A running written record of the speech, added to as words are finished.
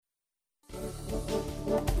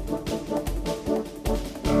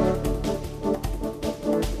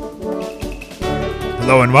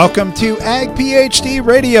Hello and welcome to Ag PhD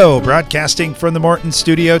Radio, broadcasting from the Morton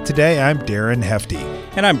studio. Today, I'm Darren Hefty.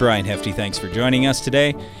 And I'm Brian Hefty. Thanks for joining us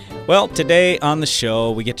today. Well, today on the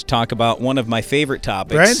show, we get to talk about one of my favorite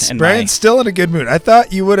topics. Brian's still in a good mood. I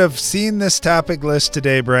thought you would have seen this topic list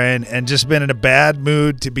today, Brian, and just been in a bad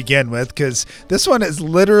mood to begin with, because this one has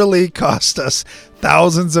literally cost us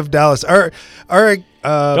thousands of dollars.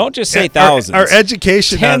 Don't just say thousands. Our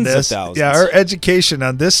education Tens on this, of thousands. our education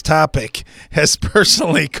on this topic has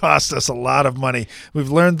personally cost us a lot of money. We've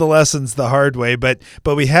learned the lessons the hard way, but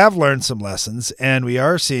we have learned some lessons, and we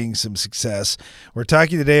are seeing some success. We're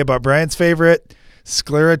talking today about Brian's favorite,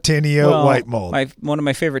 Sclerotinia white mold. One of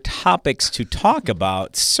my favorite topics to talk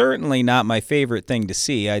about, certainly not my favorite thing to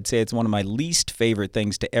see. I'd say it's one of my least favorite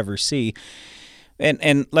things to ever see.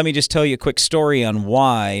 And let me just tell you a quick story on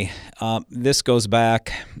why. This goes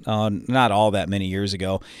back not all that many years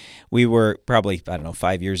ago. We were probably,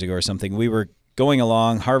 5 years ago or something. We were going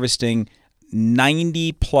along harvesting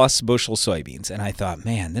 90-plus bushel soybeans. And I thought,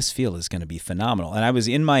 man, this field is going to be phenomenal. And I was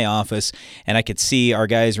in my office, and I could see our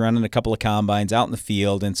guys running a couple of combines out in the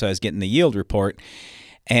field. And so I was getting the yield report.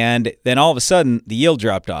 And then all of a sudden, the yield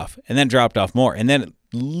dropped off, and then dropped off more. And then it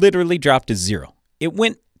literally dropped to zero. It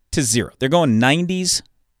went to zero. They're going 90s,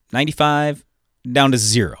 95, down to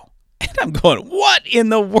zero. And I'm going, what in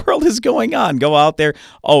the world is going on? Go out there.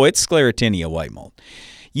 Oh, it's Sclerotinia white mold.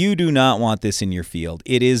 You do not want this in your field.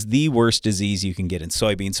 It is the worst disease you can get in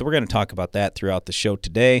soybeans. So we're going to talk about that throughout the show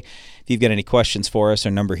today. If you've got any questions for us,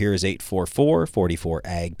 our number here is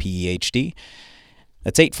 844-44-AG-PHD.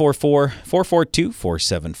 That's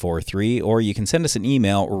 844-442-4743, or you can send us an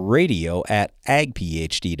email,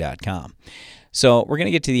 radio@agphd.com. So we're going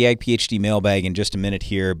to get to the Ag PhD mailbag in just a minute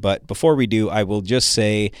here, but before we do, I will just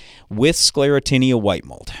say with Sclerotinia white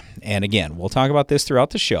mold, and again, we'll talk about this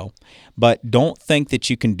throughout the show, but don't think that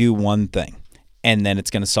you can do one thing and then it's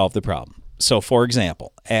going to solve the problem. So for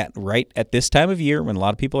example, right at this time of year when a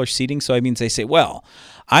lot of people are seeding soybeans, they say, well,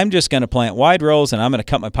 I'm just going to plant wide rows and I'm going to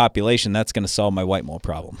cut my population. That's going to solve my white mold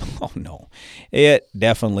problem. Oh, no, it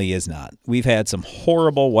definitely is not. We've had some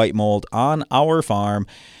horrible white mold on our farm.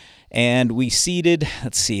 And we seeded,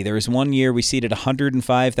 there was one year we seeded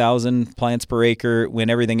 105,000 plants per acre when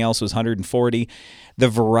everything else was 140. The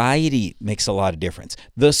variety makes a lot of difference.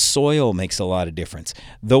 The soil makes a lot of difference.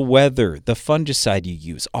 The weather, the fungicide you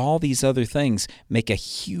use, all these other things make a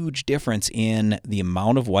huge difference in the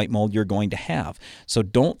amount of white mold you're going to have. So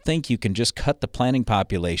don't think you can just cut the planting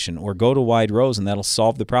population or go to wide rows and that'll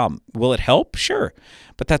solve the problem. Will it help? Sure.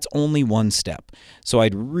 But that's only one step. So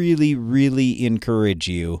I'd really, really encourage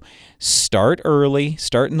you, start early,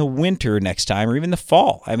 start in the winter next time, or even the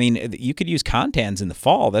fall. I mean, you could use Contans in the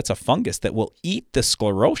fall. That's a fungus that will eat the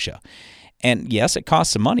sclerotia. And yes, it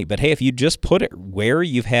costs some money, but hey, if you just put it where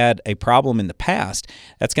you've had a problem in the past,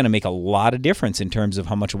 that's going to make a lot of difference in terms of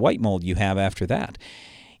how much white mold you have after that.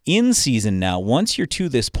 In season now, once you're to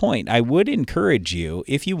this point, I would encourage you,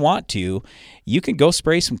 if you want to, you can go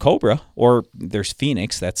spray some Cobra, or there's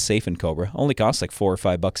Phoenix, that's safe in Cobra, only costs like $4 or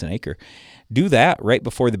 $5 an acre. Do that right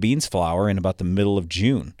before the beans flower in about the middle of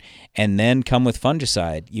June, and then come with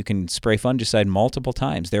fungicide. You can spray fungicide multiple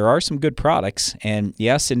times. There are some good products, and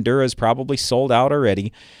yes, Endura is probably sold out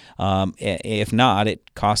already. If not,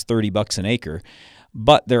 it costs $30 an acre.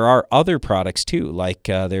 But there are other products too, like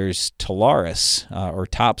there's Talaris or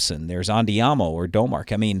Topson. There's Andiamo or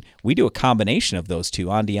Domark. I mean, we do a combination of those two,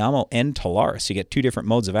 Andiamo and Talaris. You get two different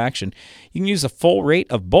modes of action. You can use the full rate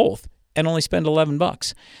of both and only spend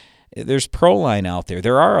 $11. There's Proline out there.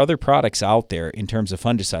 There are other products out there in terms of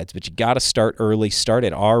fungicides, but you got to start early. Start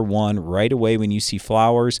at R1 right away when you see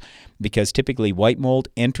flowers, because typically white mold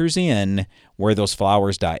enters in where those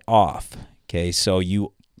flowers die off. Okay, so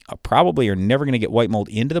you probably are never going to get white mold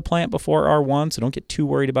into the plant before R1, so don't get too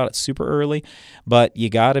worried about it super early, but you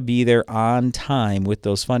got to be there on time with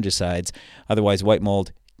those fungicides. Otherwise, white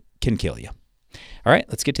mold can kill you. All right,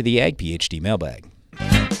 let's get to the Ag PhD mailbag.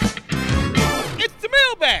 It's the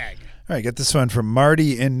mailbag. All right, get this one from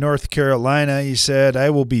Marty in North Carolina. He said, I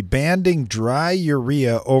will be banding dry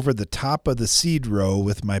urea over the top of the seed row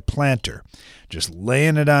with my planter, just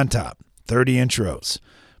laying it on top, 30-inch rows.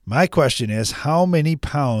 My question is, how many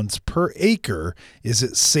pounds per acre is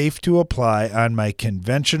it safe to apply on my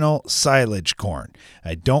conventional silage corn?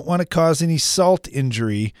 I don't want to cause any salt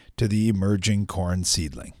injury to the emerging corn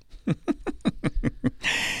seedling.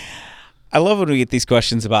 I love when we get these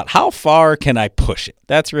questions about how far can I push it?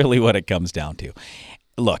 That's really what it comes down to.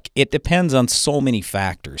 Look, it depends on so many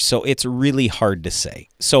factors, so it's really hard to say.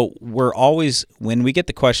 So we're always, when we get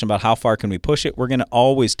the question about how far can we push it, we're going to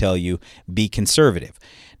always tell you be conservative.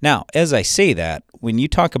 Now, as I say that, when you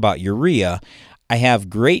talk about urea, I have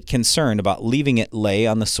great concern about leaving it lay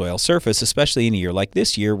on the soil surface, especially in a year like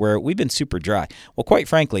this year where we've been super dry. Well, quite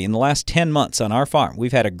frankly, in the last 10 months on our farm,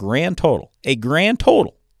 we've had a grand total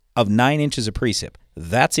of 9 inches of precip.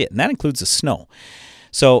 That's it, and that includes the snow.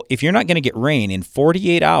 So if you're not going to get rain in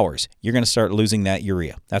 48 hours, you're going to start losing that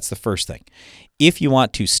urea. That's the first thing. If you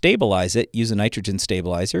want to stabilize it, use a nitrogen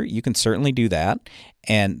stabilizer. You can certainly do that,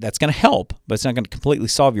 and that's going to help, but it's not going to completely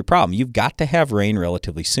solve your problem. You've got to have rain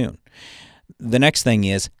relatively soon. The next thing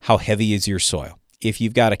is, how heavy is your soil? If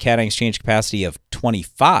you've got a cation exchange capacity of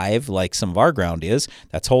 25, like some of our ground is,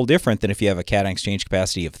 that's whole different than if you have a cation exchange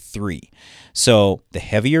capacity of 3. So the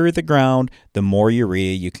heavier the ground, the more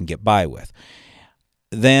urea you can get by with.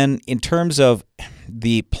 Then in terms of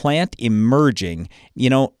the plant emerging,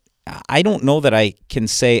 I don't know that I can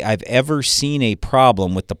say I've ever seen a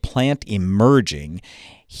problem with the plant emerging,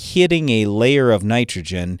 hitting a layer of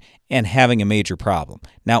nitrogen and having a major problem.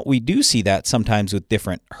 Now, we do see that sometimes with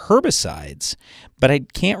different herbicides, but I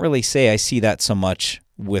can't really say I see that so much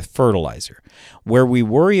with fertilizer. Where we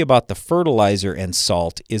worry about the fertilizer and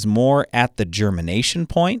salt is more at the germination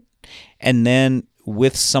point and then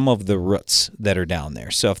with some of the roots that are down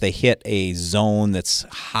there. So if they hit a zone that's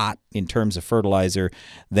hot in terms of fertilizer,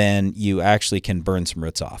 then you actually can burn some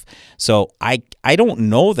roots off. So I don't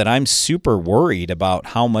know that I'm super worried about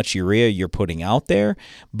how much urea you're putting out there,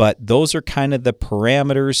 but those are kind of the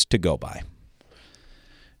parameters to go by.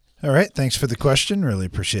 All right. Thanks for the question. Really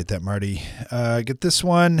appreciate that, Marty. Get this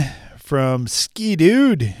one from Ski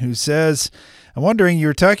Dude, who says, I'm wondering, you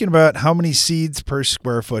were talking about how many seeds per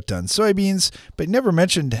square foot on soybeans, but you never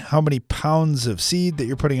mentioned how many pounds of seed that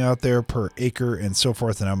you're putting out there per acre and so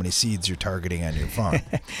forth, and how many seeds you're targeting on your farm.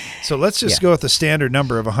 So let's just go with the standard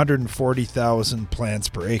number of 140,000 plants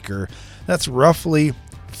per acre. That's roughly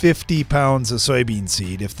 50 pounds of soybean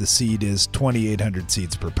seed if the seed is 2,800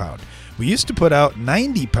 seeds per pound. We used to put out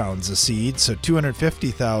 90 pounds of seed, so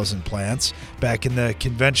 250,000 plants back in the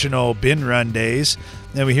conventional bin run days.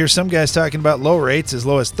 And we hear some guys talking about low rates as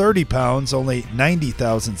low as 30 pounds, only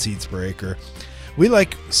 90,000 seeds per acre. We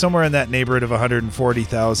like somewhere in that neighborhood of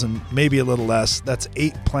 140,000, maybe a little less. That's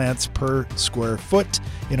 8 plants per square foot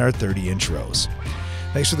in our 30-inch rows.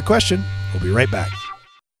 Thanks for the question. We'll be right back.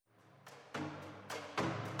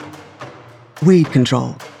 Weed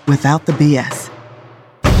control without the BS.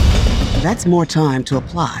 That's more time to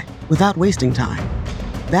apply without wasting time.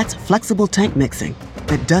 That's flexible tank mixing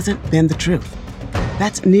that doesn't bend the truth.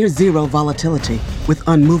 That's near zero volatility with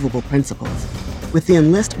unmovable principles. With the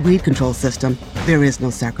Enlist weed control system, there is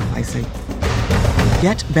no sacrificing.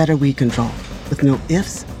 Get better weed control with no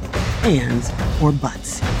ifs, ands, or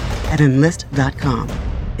buts at Enlist.com.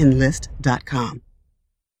 Enlist.com.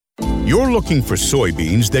 You're looking for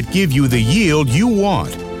soybeans that give you the yield you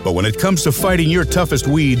want. But when it comes to fighting your toughest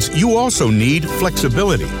weeds, you also need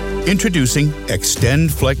flexibility. Introducing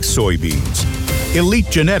XtendFlex soybeans. Elite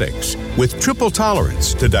genetics with triple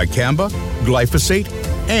tolerance to dicamba, glyphosate,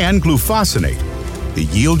 and glufosinate. The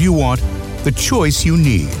yield you want, the choice you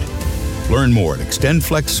need. Learn more at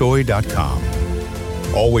extendflexsoy.com.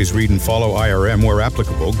 Always read and follow IRM where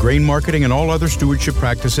applicable, grain marketing, and all other stewardship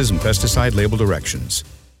practices and pesticide label directions.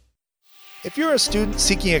 If you're a student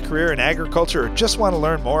seeking a career in agriculture or just want to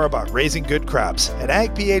learn more about raising good crops, at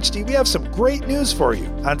Ag PhD we have some great news for you.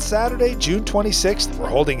 On Saturday, June 26th, we're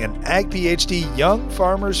holding an Ag PhD Young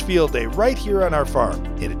Farmers Field Day right here on our farm.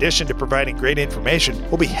 In addition to providing great information,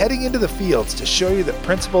 we'll be heading into the fields to show you the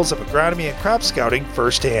principles of agronomy and crop scouting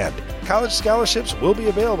firsthand. College scholarships will be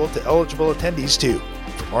available to eligible attendees too.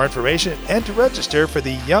 For more information and to register for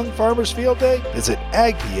the Young Farmers Field Day, visit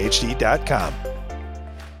agphd.com.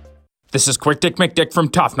 This is Quick Dick McDick from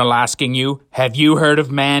Tufnell asking you, have you heard of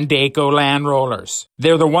Mandako Land Rollers?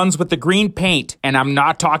 They're the ones with the green paint, and I'm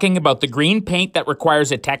not talking about the green paint that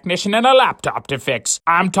requires a technician and a laptop to fix.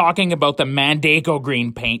 I'm talking about the Mandako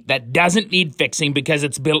green paint that doesn't need fixing because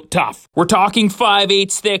it's built tough. We're talking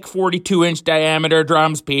 5/8 thick, 42-inch diameter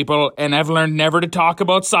drums, people, and I've learned never to talk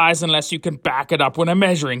about size unless you can back it up when a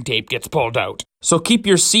measuring tape gets pulled out. So keep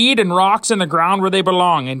your seed and rocks in the ground where they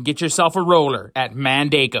belong and get yourself a roller at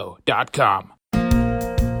Mandako.com.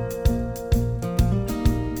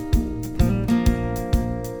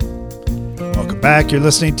 Welcome back. You're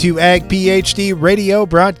listening to Ag PhD Radio,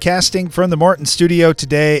 broadcasting from the Morton studio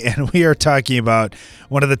today, and we are talking about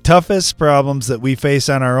one of the toughest problems that we face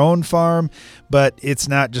on our own farm, but it's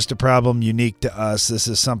not just a problem unique to us. This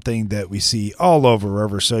is something that we see all over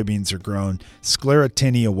wherever soybeans are grown,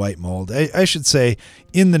 Sclerotinia white mold. I should say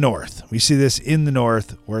in the north. We see this in the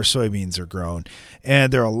north where soybeans are grown,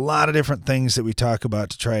 and there are a lot of different things that we talk about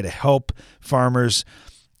to try to help farmers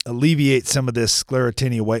alleviate some of this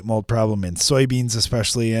Sclerotinia white mold problem in soybeans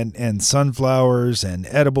especially, and sunflowers and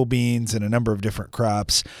edible beans and a number of different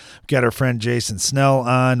crops. We've got our friend Jason Snell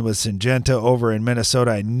on with Syngenta over in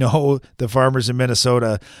Minnesota. I know the farmers in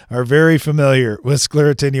Minnesota are very familiar with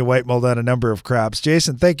Sclerotinia white mold on a number of crops.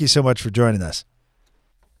 Jason, thank you so much for joining us.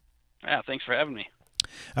 Yeah, thanks for having me.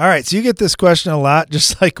 All right, so you get this question a lot,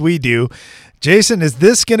 just like we do. Jason, is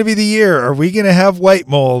this going to be the year? Are we going to have white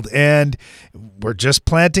mold? And we're just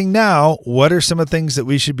planting now. What are some of the things that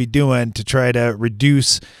we should be doing to try to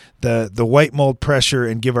reduce the white mold pressure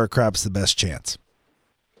and give our crops the best chance?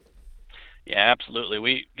 Yeah, absolutely.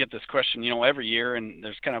 We get this question, every year, and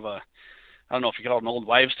there's kind of I don't know if you call it an old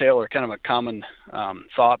wives' tale or kind of a common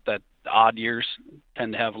thought that the odd years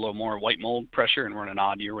tend to have a little more white mold pressure, and we're in an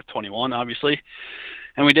odd year with 21, obviously.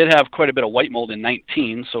 And we did have quite a bit of white mold in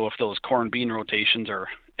 19, so if those corn bean rotations are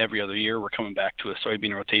every other year, we're coming back to a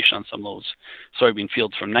soybean rotation on some of those soybean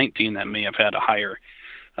fields from 19 that may have had a higher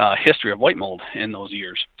history of white mold in those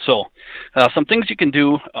years. So some things you can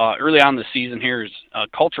do early on in the season here is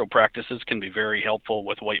cultural practices can be very helpful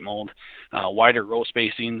with white mold. Wider row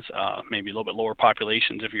spacings, maybe a little bit lower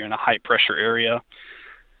populations if you're in a high pressure area.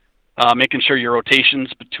 Making sure your rotations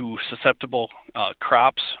to susceptible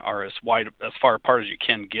crops are as far apart as you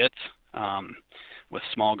can get. With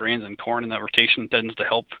small grains and corn in that rotation tends to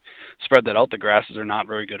help spread that out. The grasses are not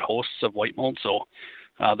very good hosts of white mold, so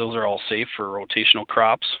those are all safe for rotational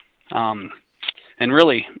crops. And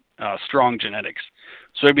really strong genetics.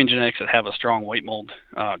 Soybean genetics that have a strong white mold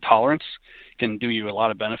tolerance can do you a lot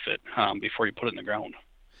of benefit before you put it in the ground.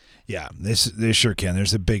 Yeah, they sure can.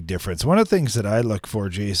 There's a big difference. One of the things that I look for,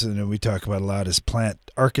 Jason, and we talk about a lot, is plant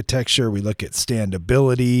architecture. We look at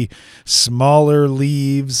standability, smaller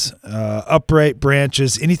leaves, upright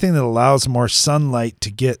branches, anything that allows more sunlight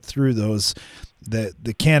to get through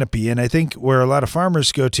the canopy. And I think where a lot of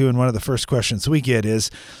farmers go to, and one of the first questions we get is,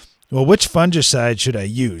 well, which fungicide should I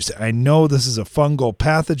use? I know this is a fungal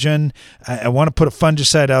pathogen. I want to put a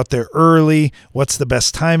fungicide out there early. What's the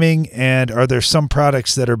best timing? And are there some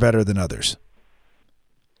products that are better than others?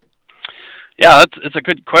 Yeah, it's a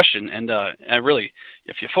good question. And really,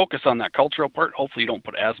 if you focus on that cultural part, hopefully you don't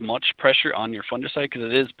put as much pressure on your fungicide, because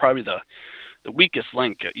it is probably the weakest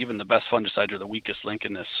link. Even the best fungicides are the weakest link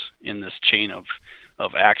in this chain of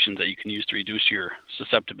actions that you can use to reduce your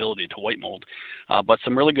susceptibility to white mold. But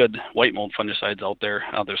some really good white mold fungicides out there.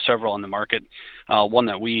 There's several on the market. One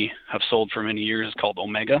that we have sold for many years is called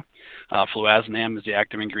Omega. Fluazinam is the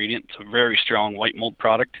active ingredient. It's a very strong white mold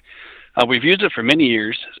product. We've used it for many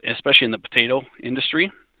years, especially in the potato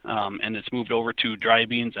industry, and it's moved over to dry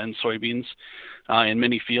beans and soybeans in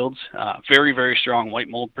many fields. Very, very strong white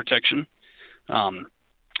mold protection.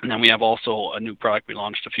 And then we have also a new product we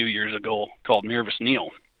launched a few years ago called Miravis Neo.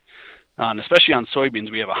 And especially on soybeans,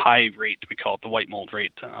 we have a high rate. We call it the white mold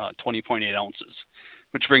rate, 20.8 ounces,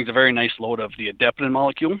 which brings a very nice load of the adaptogen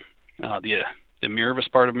molecule, the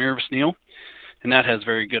Miravis part of Miravis Neo, and that has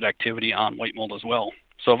very good activity on white mold as well.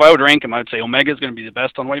 So if I would rank them, I would say Omega is going to be the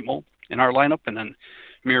best on white mold in our lineup, and then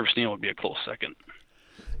Miravis Neo would be a close second.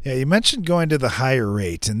 Yeah, you mentioned going to the higher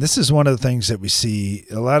rate, and this is one of the things that we see.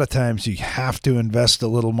 A lot of times you have to invest a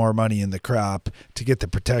little more money in the crop to get the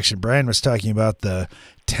protection. Brian was talking about the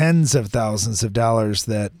tens of thousands of dollars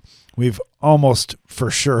that we've almost for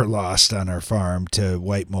sure lost on our farm to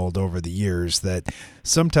white mold over the years, that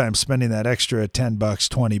sometimes spending that extra $10,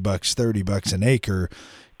 $20, $30 an acre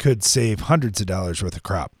could save hundreds of dollars worth of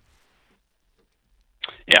crop.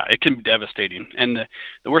 Yeah, it can be devastating. And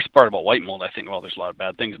the worst part about white mold, I think, well, there's a lot of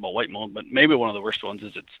bad things about white mold, but maybe one of the worst ones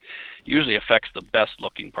is it usually affects the best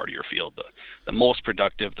looking part of your field, the most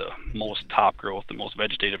productive, the most top growth, the most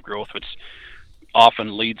vegetative growth, which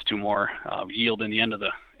often leads to more yield at the end of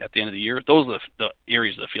the year. Those are the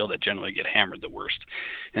areas of the field that generally get hammered the worst.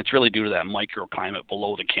 And it's really due to that microclimate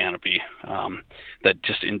below the canopy that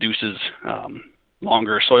just induces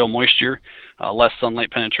longer soil moisture, less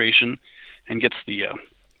sunlight penetration, and gets the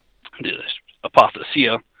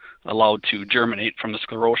Apothecia allowed to germinate from the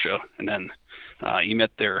sclerotia and then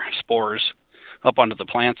emit their spores up onto the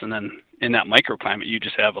plants. And then in that microclimate, you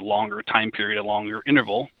just have a longer time period, a longer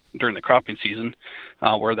interval during the cropping season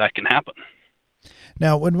where that can happen.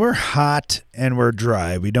 Now, when we're hot and we're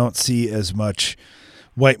dry, we don't see as much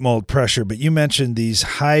white mold pressure, but you mentioned these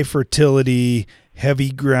high fertility,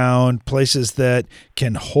 heavy ground, places that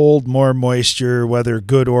can hold more moisture, whether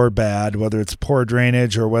good or bad, whether it's poor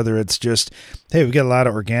drainage or whether it's just, hey, we've got a lot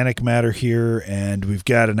of organic matter here and we've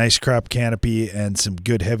got a nice crop canopy and some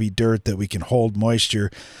good heavy dirt that we can hold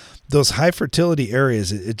moisture. those high fertility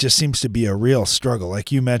areas, it just seems to be a real struggle.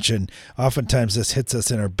 Like you mentioned, oftentimes this hits us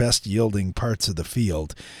in our best yielding parts of the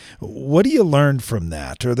field. What do you learn from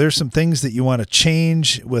that? Are there some things that you want to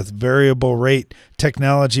change with variable rate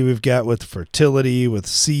technology we've got with fertility, with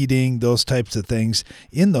seeding, those types of things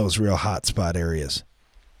in those real hotspot areas?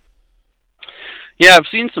 Yeah, I've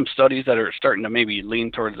seen some studies that are starting to maybe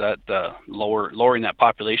lean towards that lowering that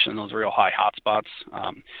population in those real high hotspots.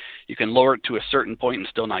 You can lower it to a certain point and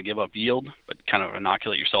still not give up yield, but kind of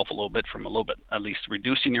inoculate yourself a little bit at least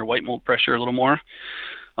reducing your white mold pressure a little more.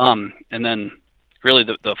 And then really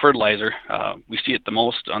the fertilizer, we see it the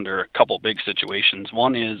most under a couple big situations.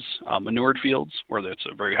 One is manured fields where it's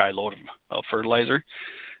a very high load of fertilizer,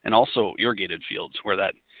 and also irrigated fields where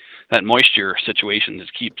that moisture situation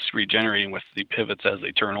just keeps regenerating with the pivots as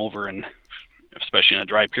they turn over, and especially in a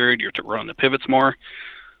dry period, you're running the pivots more.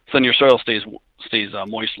 So then your soil stays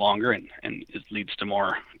moist longer, and it leads to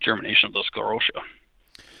more germination of the sclerotia.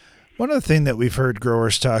 One other thing that we've heard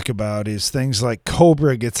growers talk about is things like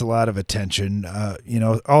Cobra gets a lot of attention.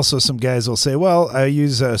 Also some guys will say, well, I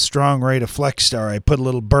use a strong rate of FlexStar. I put a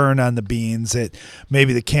little burn on the beans.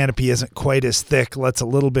 Maybe the canopy isn't quite as thick, lets a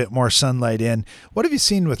little bit more sunlight in. What have you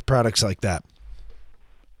seen with products like that?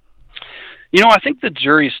 I think the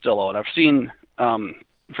jury's still out. I've seen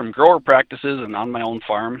from grower practices and on my own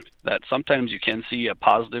farm that sometimes you can see a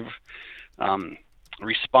positive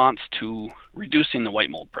response to reducing the white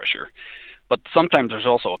mold pressure. But sometimes there's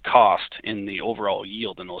also a cost in the overall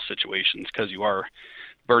yield in those situations because you are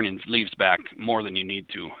burning leaves back more than you need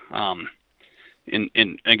to.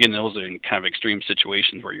 Again, those are in kind of extreme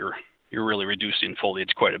situations where you're really reducing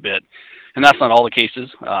foliage quite a bit. And that's not all the cases,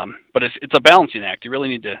 but it's a balancing act. You really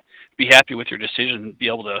need to be happy with your decision and be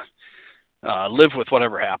able to live with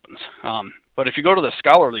whatever happens. But if you go to the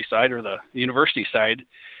scholarly side or the university side,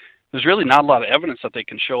 there's really not a lot of evidence that they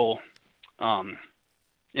can show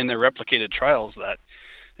in their replicated trials that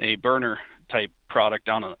a burner type product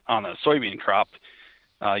on a soybean crop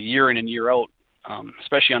year in and year out,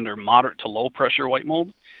 especially under moderate to low pressure white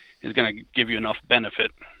mold, is going to give you enough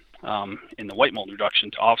benefit in the white mold reduction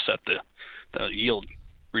to offset the yield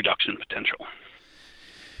reduction potential.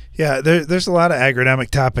 Yeah, there's a lot of agronomic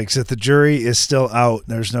topics that the jury is still out.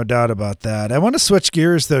 There's no doubt about that. I want to switch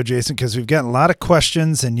gears, though, Jason, because we've gotten a lot of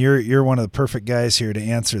questions, and you're one of the perfect guys here to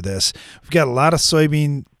answer this. We've got a lot of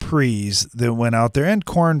soybean pre's that went out there, and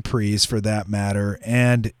corn pre's for that matter,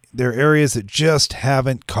 and there are areas that just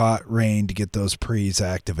haven't caught rain to get those pre's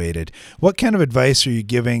activated. What kind of advice are you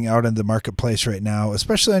giving out in the marketplace right now,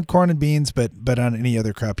 especially on corn and beans, but on any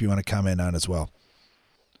other crop you want to comment on as well?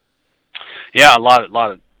 Yeah, a lot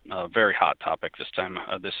of very hot topic this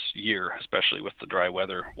year, especially with the dry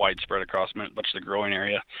weather widespread across much of the growing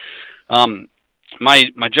area. My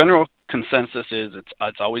general consensus is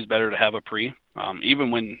it's always better to have a pre,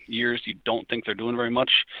 even when years you don't think they're doing very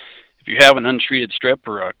much. If you have an untreated strip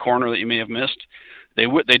or a corner that you may have missed, they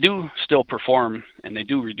do still perform, and they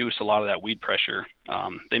do reduce a lot of that weed pressure.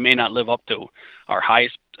 They may not live up to our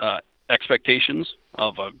highest expectations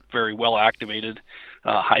of a very well activated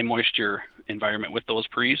high moisture environment with those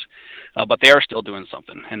pre's, but they are still doing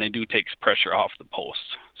something, and they do take pressure off the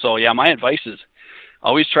posts. So yeah, my advice is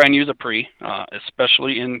always try and use a pre,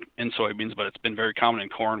 especially in soybeans, but it's been very common in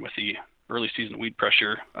corn with the early season weed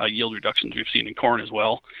pressure yield reductions we've seen in corn as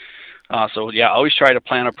well. So yeah, always try to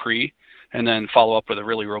plan a pre and then follow up with a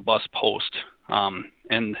really robust post,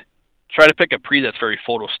 and try to pick a pre that's very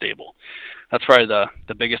photostable. That's probably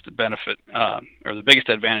the biggest benefit or the biggest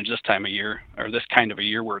advantage this time of year, or this kind of a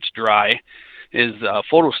year where it's dry, is a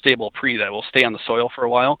photostable pre that will stay on the soil for a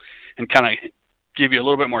while and kind of give you a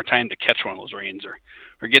little bit more time to catch one of those rains or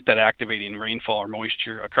get that activating rainfall or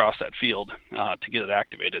moisture across that field to get it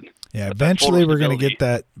activated. Yeah, eventually we're going to get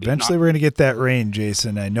that. Eventually we're going to get that rain,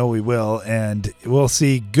 Jason. I know we will, and we'll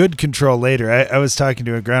see good control later. I was talking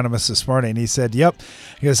to an agronomist this morning, and he said, "Yep,"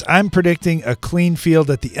 he goes, "I'm predicting a clean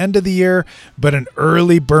field at the end of the year, but an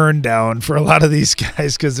early burn down for a lot of these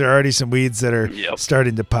guys because there are already some weeds that are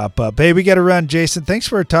starting to pop up." Hey, we got to run, Jason. Thanks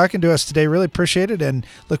for talking to us today. Really appreciate it, and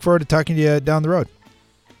look forward to talking to you down the road.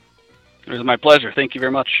 It was my pleasure. Thank you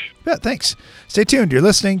very much. Yeah, thanks. Stay tuned. You're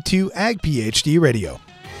listening to Ag PhD Radio.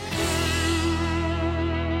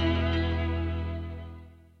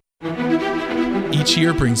 Each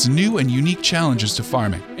year brings new and unique challenges to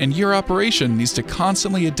farming, and your operation needs to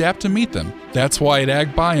constantly adapt to meet them. That's why at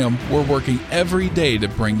AgBiome, we're working every day to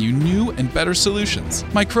bring you new and better solutions,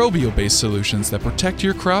 microbial-based solutions that protect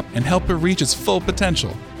your crop and help it reach its full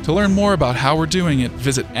potential. To learn more about how we're doing it,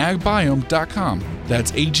 visit agbiome.com.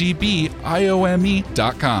 That's AGBIOME.com.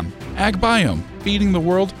 AgBiome, feeding the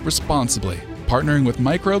world responsibly. partnering with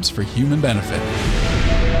microbes for human benefit.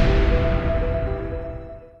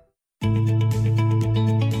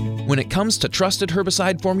 When it comes to trusted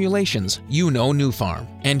herbicide formulations, you know Nufarm,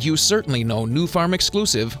 and you certainly know Nufarm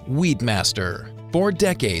exclusive Weedmaster. For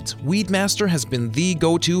decades, Weedmaster has been the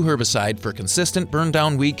go-to herbicide for consistent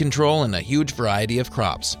burn-down weed control in a huge variety of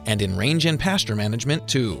crops, and in range and pasture management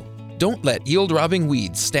too. Don't let yield-robbing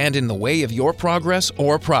weeds stand in the way of your progress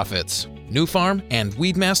or profits. Nufarm and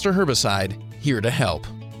Weedmaster herbicide, here to help.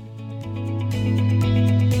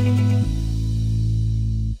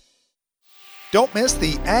 Don't miss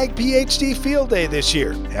the Ag PhD Field Day this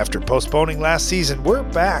year. After postponing last season, we're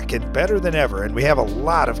back and better than ever, and we have a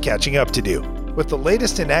lot of catching up to do. With the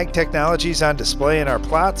latest in ag technologies on display in our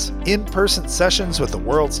plots, in-person sessions with the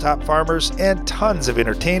world's top farmers, and tons of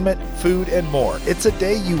entertainment, food, and more, it's a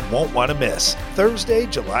day you won't want to miss. Thursday,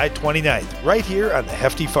 July 29th, right here on the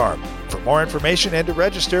Hefty Farm. For more information and to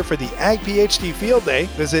register for the Ag PhD Field Day,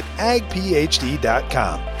 visit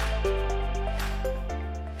agphd.com.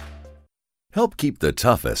 Help keep the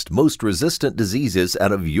toughest, most resistant diseases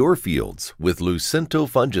out of your fields with Lucento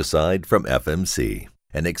fungicide from FMC.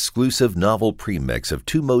 An exclusive novel premix of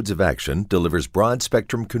 2 modes of action delivers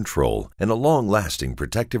broad-spectrum control and a long-lasting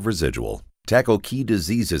protective residual. Tackle key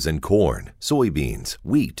diseases in corn, soybeans,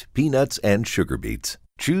 wheat, peanuts, and sugar beets.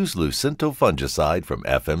 Choose Lucento fungicide from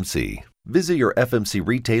FMC. Visit your FMC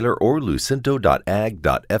retailer or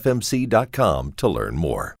lucento.ag.fmc.com to learn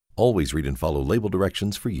more. Always read and follow label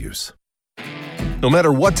directions for use. No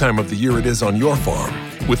matter what time of the year it is on your farm,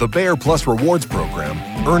 with a Bayer Plus Rewards program,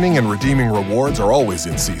 earning and redeeming rewards are always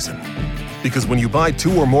in season. Because when you buy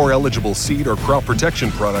 2 or more eligible seed or crop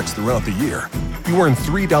protection products throughout the year, you earn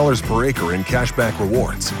 $3 per acre in cashback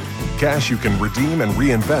rewards. Cash you can redeem and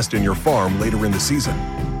reinvest in your farm later in the season.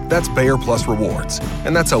 That's Bayer Plus Rewards,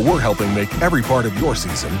 and that's how we're helping make every part of your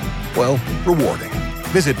season, well, rewarding.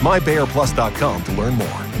 Visit mybayerplus.com to learn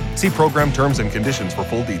more. See program terms and conditions for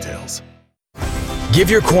full details. Give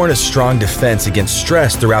your corn a strong defense against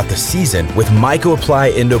stress throughout the season with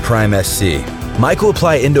MycoApply Endoprime SC.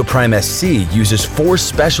 MycoApply Endoprime SC uses 4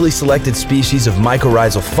 specially selected species of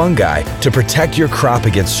mycorrhizal fungi to protect your crop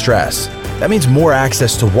against stress. That means more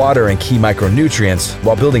access to water and key micronutrients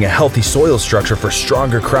while building a healthy soil structure for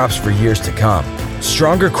stronger crops for years to come.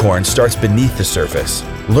 Stronger corn starts beneath the surface.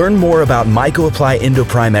 Learn more about MycoApply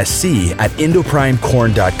Endoprime SC at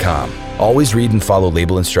endoprimecorn.com. Always read and follow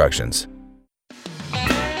label instructions.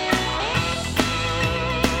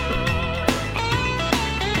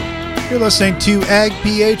 You're listening to Ag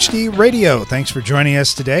PhD Radio. Thanks for joining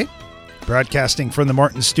us today. Broadcasting from the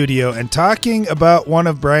Morton studio and talking about one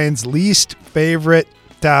of Brian's least favorite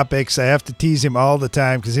topics. I have to tease him all the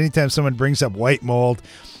time because anytime someone brings up white mold,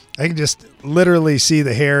 I can just literally see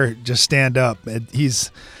the hair just stand up. And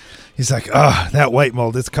he's like, oh, that white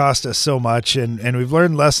mold, it's cost us so much. And we've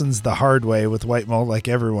learned lessons the hard way with white mold like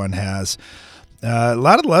everyone has. A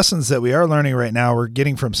lot of lessons that we are learning right now, we're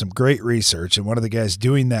getting from some great research, and one of the guys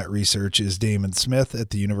doing that research is Damon Smith at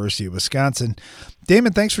the University of Wisconsin.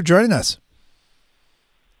 Damon, thanks for joining us.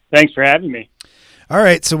 Thanks for having me. All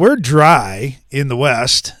right, so we're dry in the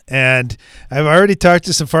West, and I've already talked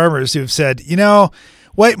to some farmers who've said,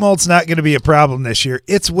 white mold's not going to be a problem this year.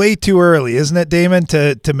 It's way too early, isn't it, Damon,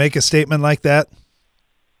 to make a statement like that?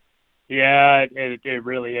 Yeah, it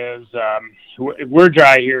really is. We're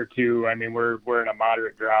dry here too. I mean, we're in a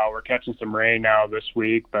moderate drought. We're catching some rain now this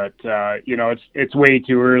week, but it's way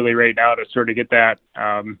too early right now to sort of get that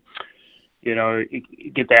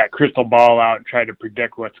get that crystal ball out and try to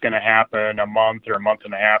predict what's going to happen a month or a month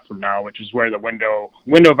and a half from now, which is where the window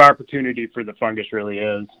of opportunity for the fungus really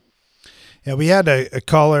is. Yeah, we had a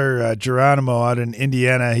caller, Geronimo, out in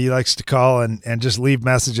Indiana. He likes to call and just leave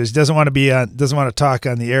messages. He doesn't want to talk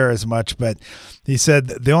on the air as much, but he said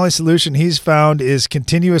the only solution he's found is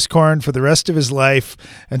continuous corn for the rest of his life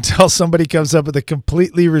until somebody comes up with a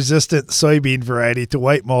completely resistant soybean variety to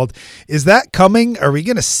white mold. Is that coming? Are we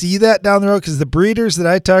going to see that down the road? Because the breeders that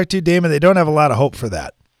I talked to, Damon, they don't have a lot of hope for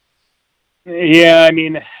that. Yeah, I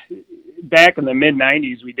mean, back in the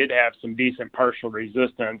mid-'90s, we did have some decent partial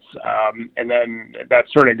resistance, and then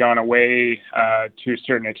that's sort of gone away to a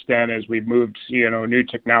certain extent as we've moved, new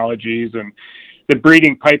technologies, and the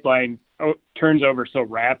breeding pipeline turns over so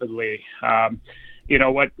rapidly.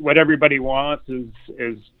 What everybody wants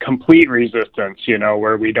is complete resistance,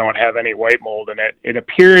 where we don't have any white mold in it. It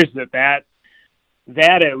appears that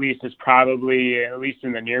at least is probably, at least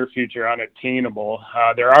in the near future, unattainable.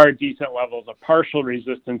 There are decent levels of partial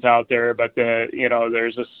resistance out there, but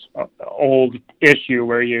there's this old issue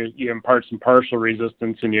where you impart some partial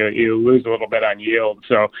resistance and you lose a little bit on yield.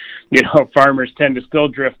 So, farmers tend to still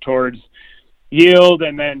drift towards yield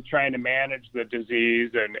and then trying to manage the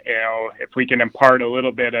disease. And, if we can impart a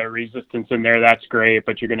little bit of resistance in there, that's great,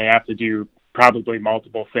 but you're going to have to do probably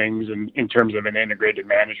multiple things in terms of an integrated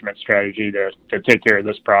management strategy to take care of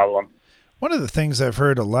this problem. One of the things I've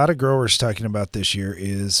heard a lot of growers talking about this year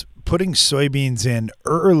is putting soybeans in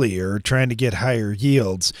earlier, trying to get higher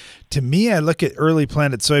yields. To me, I look at early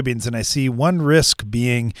planted soybeans and I see one risk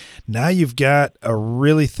being now you've got a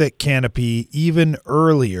really thick canopy even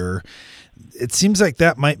earlier. It seems like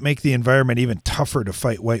that might make the environment even tougher to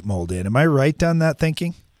fight white mold in. Am I right on that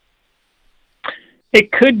thinking? It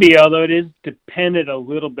could be, although it is dependent a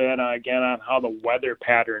little bit, again, on how the weather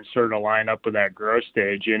patterns sort of line up with that growth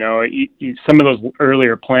stage. Some of those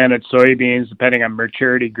earlier planted soybeans, depending on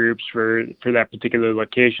maturity groups for that particular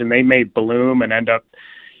location, they may bloom and end up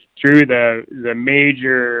through the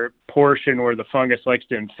major portion where the fungus likes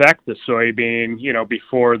to infect the soybean,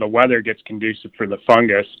 before the weather gets conducive for the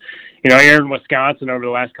fungus. Here in Wisconsin over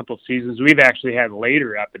the last couple of seasons, we've actually had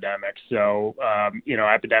later epidemics. So,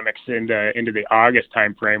 epidemics into the August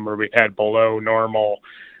timeframe where we've had below normal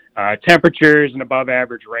temperatures and above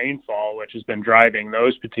average rainfall, which has been driving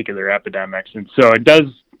those particular epidemics. And so it does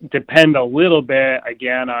depend a little bit,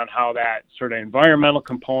 again, on how that sort of environmental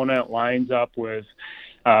component lines up with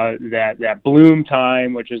that bloom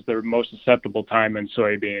time, which is the most susceptible time in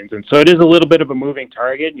soybeans. And so it is a little bit of a moving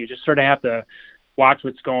target, and you just sort of have to watch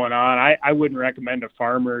what's going on. I wouldn't recommend a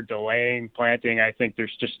farmer delaying planting. I think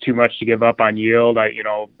there's just too much to give up on yield.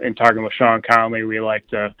 In talking with Sean Conley, we like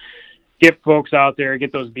to get folks out there,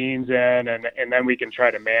 get those beans in, and then we can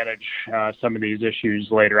try to manage some of these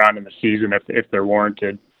issues later on in the season if they're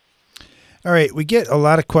warranted. All right, we get a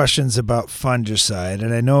lot of questions about fungicide,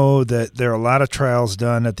 and I know that there are a lot of trials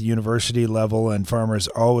done at the university level, and farmers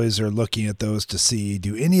always are looking at those to see,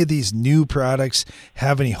 do any of these new products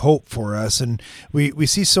have any hope for us? And we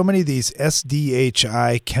see so many of these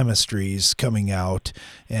SDHI chemistries coming out,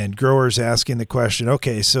 and growers asking the question,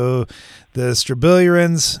 okay, so the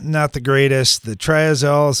strobilurins, not the greatest. The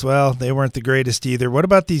triazoles, well, they weren't the greatest either. What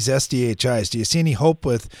about these SDHIs? Do you see any hope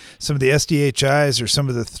with some of the SDHIs or some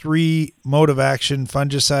of the 3 mode of action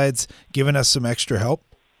fungicides giving us some extra help?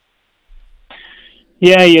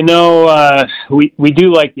 Yeah, we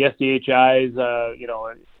do like the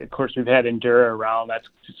SDHIs. Of course, we've had Endura around. That's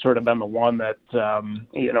sort of been the one that,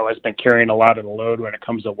 has been carrying a lot of the load when it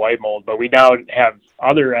comes to white mold. But we now have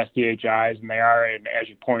other SDHIs, and they are, as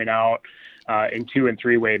you point out, in 2- and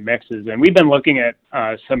 3-way mixes. And we've been looking at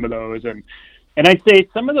some of those, and I'd say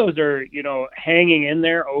some of those are, hanging in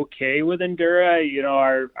there okay with Endura.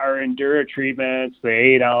 Our Endura treatments, the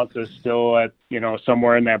 8 ounces still at,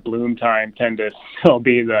 somewhere in that bloom time tend to still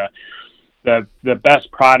be the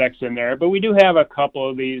best products in there. But we do have a couple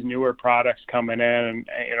of these newer products coming in, and,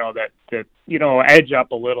 that edge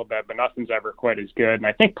up a little bit, but nothing's ever quite as good. And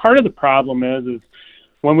I think part of the problem is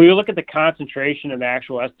when we look at the concentration of the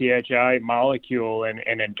actual SDHI molecule in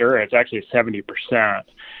Endura, it's actually 70%.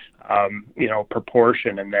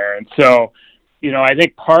 Proportion in there. And so, I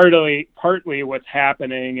think partly what's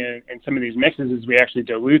happening in some of these mixes is we actually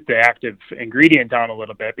dilute the active ingredient down a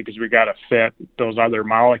little bit because we got to fit those other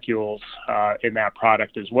molecules in that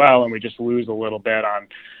product as well, and we just lose a little bit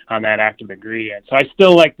on that active ingredient. So I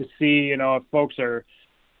still like to see, if folks are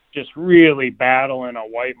just really battling a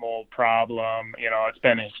white mold problem, it's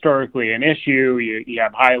been historically an issue. You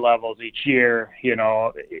have high levels each year,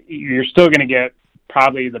 you're still going to get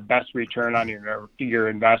probably the best return on your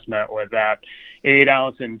investment with that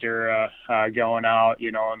 8-ounce Endura going out,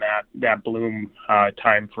 in that bloom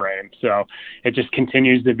time frame. So it just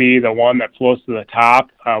continues to be the one that floats to the top.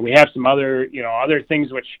 We have some other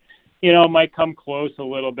things which, might come close a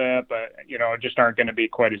little bit, but, just aren't going to be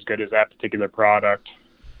quite as good as that particular product.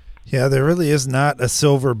 Yeah, there really is not a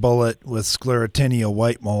silver bullet with Sclerotinia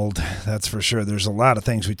white mold, that's for sure. There's a lot of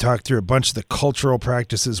things. We talked through a bunch of the cultural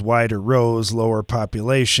practices, wider rows, lower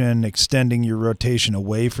population, extending your rotation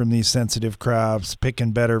away from these sensitive crops,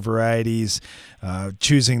 picking better varieties,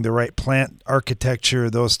 choosing the right plant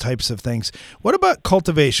architecture, those types of things. What about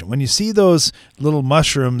cultivation? When you see those little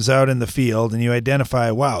mushrooms out in the field and you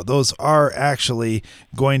identify, wow, those are actually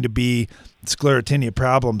going to be Sclerotinia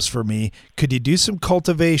problems for me, could you do some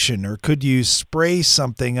cultivation or could you spray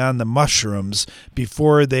something on the mushrooms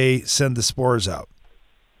before they send the spores out?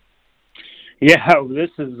 Yeah, this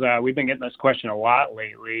is we've been getting this question a lot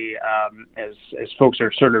lately as folks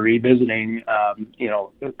are sort of revisiting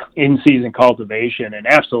in-season cultivation. And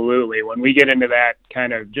absolutely, when we get into that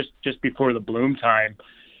kind of just before the bloom time,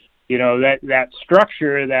 that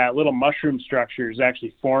structure, that little mushroom structure, is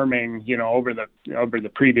actually forming, over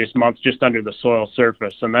the previous months just under the soil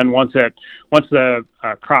surface. And then once the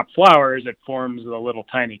crop flowers, it forms the little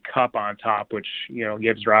tiny cup on top, which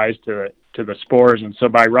gives rise to the spores. And so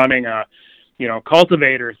by running a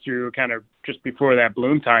cultivator through kind of just before that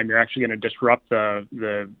bloom time, you're actually going to disrupt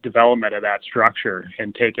the development of that structure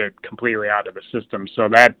and take it completely out of the system. So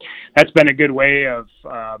that's been a good way of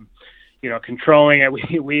controlling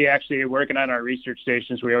it. We actually, working on our research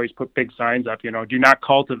stations, we always put big signs up, do not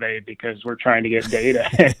cultivate, because we're trying to get data.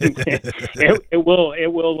 it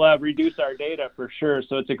will reduce our data for sure.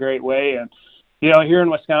 So it's a great way. And here in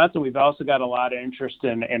Wisconsin, we've also got a lot of interest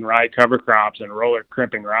in rye cover crops and roller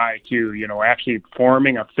crimping rye too, actually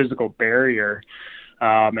forming a physical barrier.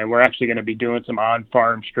 And we're actually going to be doing some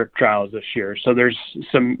on-farm strip trials this year. So there's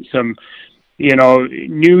some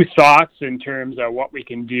new thoughts in terms of what we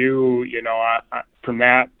can do, from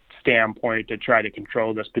that standpoint to try to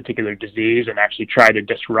control this particular disease and actually try to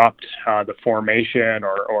disrupt the formation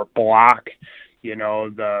or block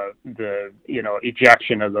the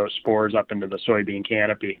ejection of those spores up into the soybean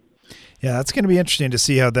canopy. Yeah, that's going to be interesting to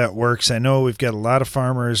see how that works. I know we've got a lot of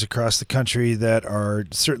farmers across the country that are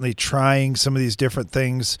certainly trying some of these different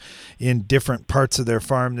things in different parts of their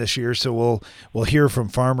farm this year. So we'll hear from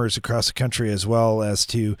farmers across the country as well as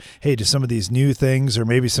to, hey, do some of these new things or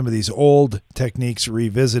maybe some of these old techniques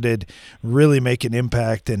revisited really make an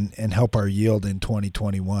impact and help our yield in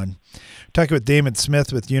 2021. Talking with Damon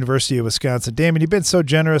Smith with the University of Wisconsin. Damon, you've been so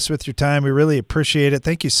generous with your time. We really appreciate it.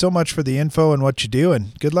 Thank you so much for the info and what you do,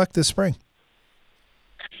 and good luck this spring.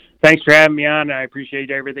 Thanks for having me on. I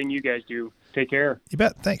appreciate everything you guys do. Take care. You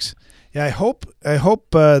bet. Thanks. Yeah, I hope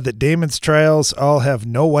that Damon's trials all have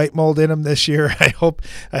no white mold in them this year. I hope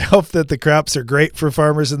that the crops are great for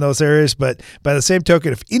farmers in those areas. But by the same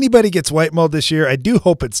token, if anybody gets white mold this year, I do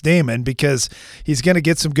hope it's Damon, because he's going to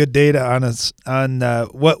get some good data on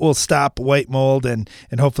what will stop white mold, and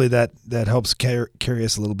hopefully that helps carry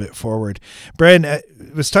us a little bit forward. Brian, I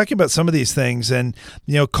was talking about some of these things, and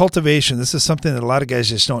cultivation. This is something that a lot of guys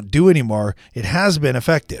just don't do anymore. It has been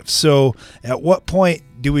effective. So at what point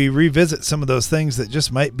do we revisit some of those things that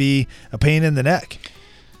just might be a pain in the neck?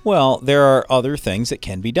 Well, there are other things that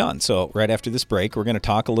can be done. So right after this break, we're going to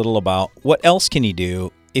talk a little about what else can you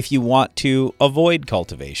do if you want to avoid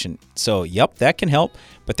cultivation. So, yep, that can help,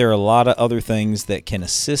 but there are a lot of other things that can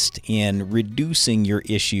assist in reducing your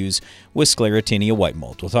issues with Sclerotinia white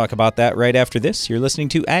mold. We'll talk about that right after this. You're listening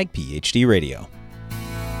to Ag PhD Radio.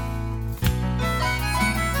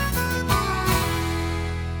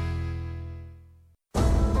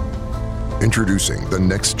 Introducing the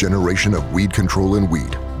next generation of weed control in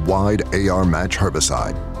wheat, Wide AR Match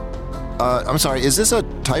herbicide. I'm sorry, is this a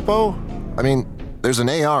typo? I mean, there's an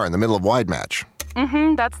AR in the middle of Wide Match.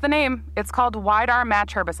 That's the name. It's called Wide AR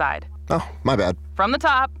Match herbicide. Oh, my bad. From the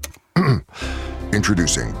top.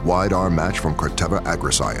 Introducing Wide AR Match from Corteva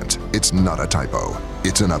Agriscience. It's not a typo.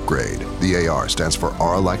 It's an upgrade. The AR stands for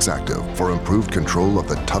Arylex Active for improved control of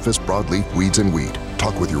the toughest broadleaf weeds in wheat.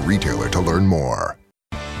 Talk with your retailer to learn more.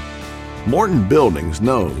 Morton Buildings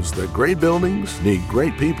knows that great buildings need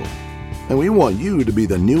great people, and we want you to be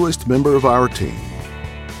the newest member of our team.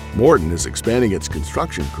 Morton is expanding its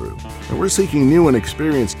construction crew, and we're seeking new and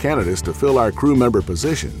experienced candidates to fill our crew member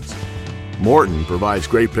positions. Morton provides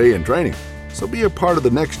great pay and training, so be a part of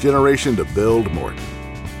the next generation to build Morton.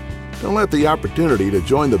 Don't let the opportunity to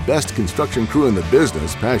join the best construction crew in the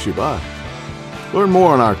business pass you by. Learn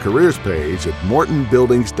more on our careers page at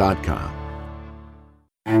mortonbuildings.com.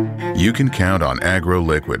 You can count on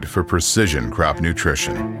AgroLiquid for precision crop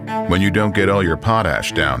nutrition. When you don't get all your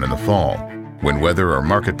potash down in the fall, when weather or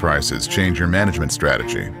market prices change your management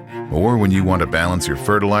strategy, or when you want to balance your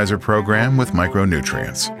fertilizer program with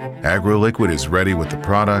micronutrients, AgroLiquid is ready with the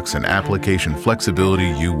products and application flexibility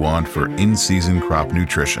you want for in-season crop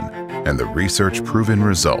nutrition and the research-proven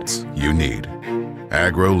results you need.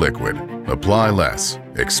 AgroLiquid. Apply less.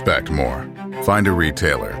 Expect more. Find a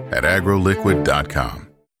retailer at agroliquid.com.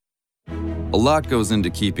 A lot goes into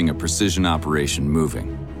keeping a precision operation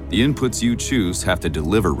moving. The inputs you choose have to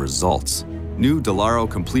deliver results. New Delaro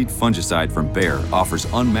Complete Fungicide from Bayer offers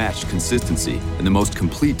unmatched consistency and the most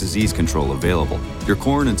complete disease control available. Your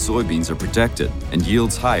corn and soybeans are protected and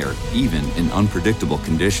yields higher even in unpredictable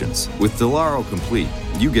conditions. With Delaro Complete,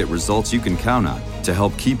 you get results you can count on to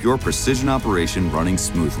help keep your precision operation running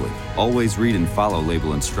smoothly. Always read and follow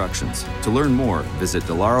label instructions. To learn more, visit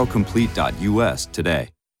delarocomplete.us today.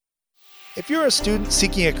 If you're a student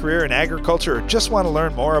seeking a career in agriculture or just want to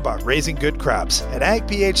learn more about raising good crops, at Ag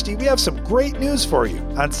PhD we have some great news for you.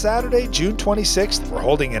 On Saturday, June 26th, we're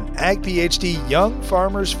holding an Ag PhD Young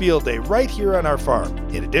Farmers Field Day right here on our farm.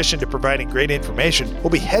 In addition to providing great information,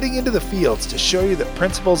 we'll be heading into the fields to show you the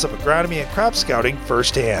principles of agronomy and crop scouting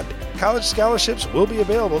firsthand. College scholarships will be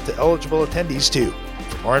available to eligible attendees too.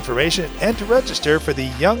 For more information and to register for the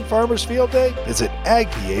Young Farmers Field Day, visit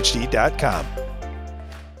agphd.com.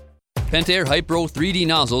 Pentair Hypro 3D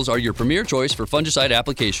nozzles are your premier choice for fungicide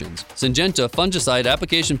applications. Syngenta fungicide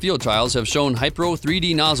application field trials have shown Hypro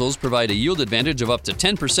 3D nozzles provide a yield advantage of up to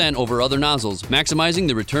 10% over other nozzles, maximizing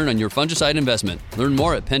the return on your fungicide investment. Learn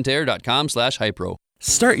more at pentair.com/hypro.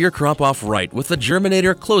 Start your crop off right with the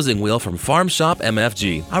Germinator closing wheel from Farm Shop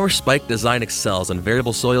MFG. Our spike design excels on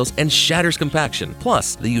variable soils and shatters compaction.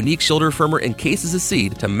 Plus, the unique shoulder firmer encases a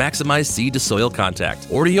seed to maximize seed to soil contact.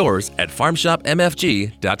 Order yours at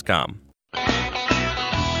farmshopmfg.com.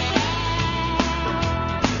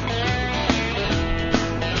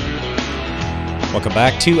 Welcome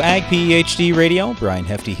back to Ag PhD Radio. Brian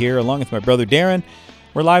Hefty here, along with my brother Darren.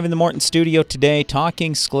 We're live in the Morton studio today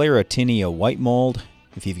talking Sclerotinia white mold.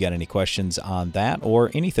 If you've got any questions on that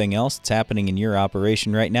or anything else that's happening in your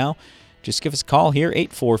operation right now, just give us a call here,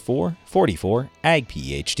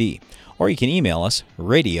 844-44-AG-PHD. Or you can email us,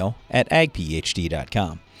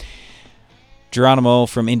 radio@agphd.com. Geronimo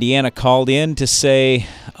from Indiana called in to say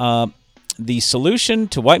the solution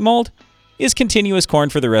to white mold is continuous corn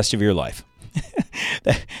for the rest of your life.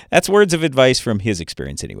 That's words of advice from his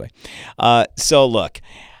experience anyway. So look,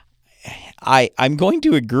 I'm going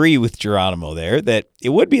to agree with Geronimo there that it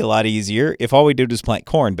would be a lot easier if all we did was plant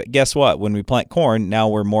corn. But guess what? When we plant corn, now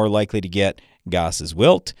we're more likely to get Goss's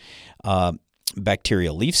wilt,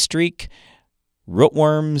 bacterial leaf streak,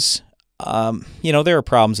 rootworms. There are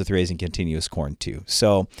problems with raising continuous corn too.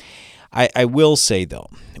 So I will say, though,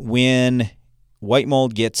 when white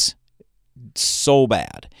mold gets so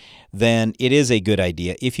bad, then it is a good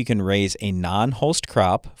idea if you can raise a non-host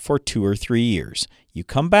crop for 2 or 3 years. You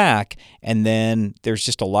come back, and then there's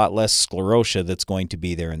just a lot less sclerotia that's going to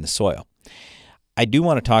be there in the soil. I do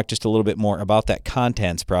want to talk just a little bit more about that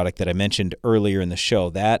Contans product that I mentioned earlier in the show.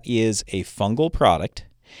 That is a fungal product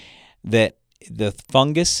that the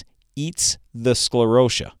fungus eats the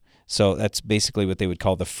sclerotia. So that's basically what they would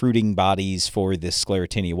call the fruiting bodies for this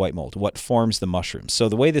Sclerotinia white mold, what forms the mushrooms. So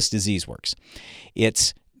the way this disease works,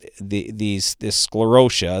 it's this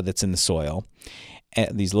sclerotia that's in the soil,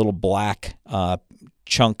 these little black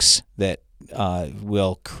chunks that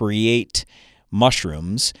will create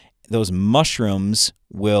mushrooms. Those mushrooms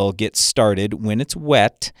will get started when it's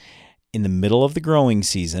wet in the middle of the growing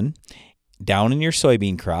season down in your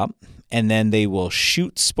soybean crop, and then they will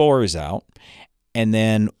shoot spores out. And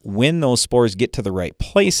then when those spores get to the right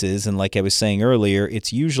places, and like I was saying earlier,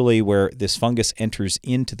 it's usually where this fungus enters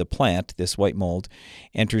into the plant, this white mold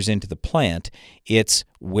enters into the plant, it's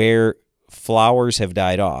where flowers have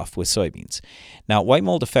died off with soybeans. Now, white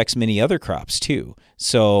mold affects many other crops too.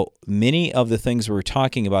 So many of the things we're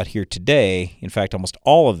talking about here today, in fact, almost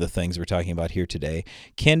all of the things we're talking about here today,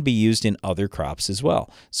 can be used in other crops as well.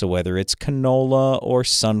 So whether it's canola or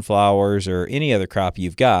sunflowers or any other crop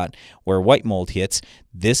you've got where white mold hits,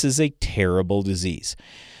 this is a terrible disease.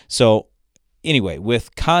 So anyway,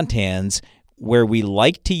 with Contans, where we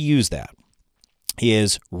like to use that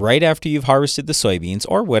is right after you've harvested the soybeans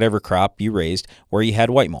or whatever crop you raised where you had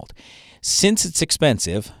white mold. Since it's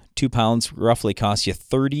expensive, 2 pounds roughly costs you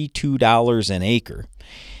 $32 an acre.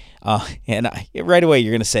 Right away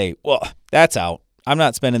you're going to say, well, that's out. I'm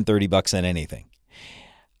not spending $30 on anything.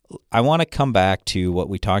 I want to come back to what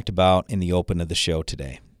we talked about in the open of the show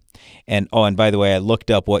today. And by the way, I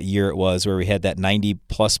looked up what year it was where we had that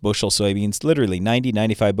 90-plus bushel soybeans, literally 90,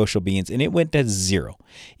 95 bushel beans, and it went to zero.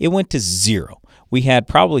 It went to zero. We had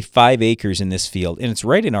probably 5 acres in this field, and it's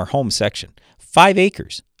right in our home section. 5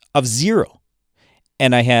 acres of zero.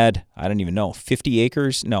 And I had, 50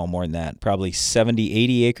 acres? No, more than that. Probably 70,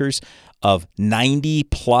 80 acres of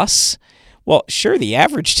 90-plus. Well, sure, the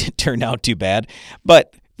average didn't turn out too bad,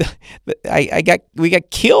 but we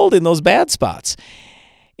got killed in those bad spots.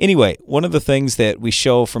 Anyway, one of the things that we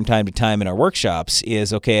show from time to time in our workshops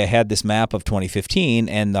is, okay, I had this map of 2015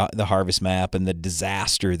 and the harvest map and the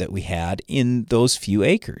disaster that we had in those few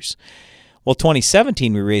acres. Well,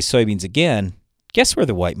 2017, we raised soybeans again. Guess where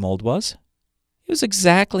the white mold was? It was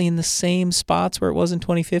exactly in the same spots where it was in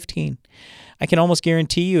 2015. I can almost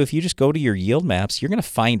guarantee you if you just go to your yield maps, you're going to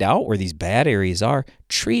find out where these bad areas are.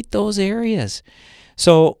 Treat those areas.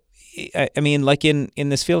 So, I mean, like in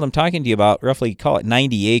this field I'm talking to you about, roughly call it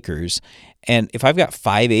 90 acres, and if I've got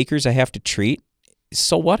 5 acres I have to treat,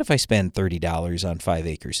 so what if I spend $30 on 5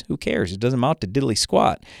 acres? Who cares? It doesn't amount to diddly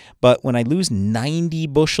squat. But when I lose 90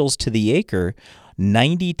 bushels to the acre,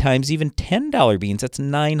 90 times even $10 beans, that's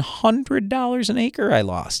 $900 an acre I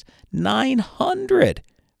lost. $900.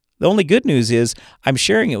 The only good news is I'm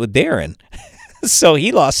sharing it with Darren. So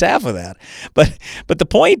he lost half of that. But the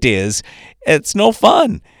point is, it's no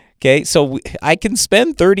fun. Okay, so I can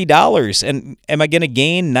spend $30, and am I going to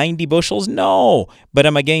gain 90 bushels? No. But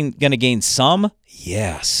am I going to gain some?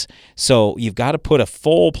 Yes. So you've got to put a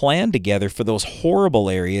full plan together for those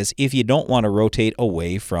horrible areas if you don't want to rotate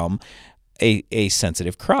away from a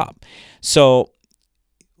sensitive crop. So,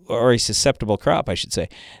 or a susceptible crop, I should say.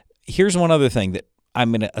 Here's one other thing that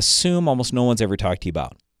I'm going to assume almost no one's ever talked to you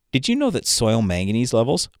about. Did you know that soil manganese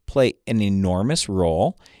levels play an enormous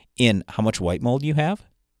role in how much white mold you have?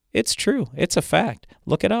 It's true. It's a fact.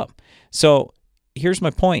 Look it up. So here's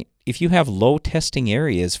my point. If you have low testing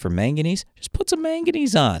areas for manganese, just put some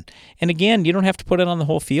manganese on. And again, you don't have to put it on the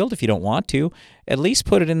whole field if you don't want to. At least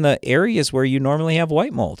put it in the areas where you normally have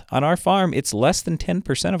white mold. On our farm, it's less than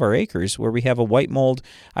 10% of our acres where we have a white mold,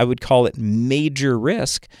 I would call it major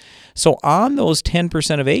risk. So on those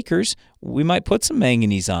 10% of acres, we might put some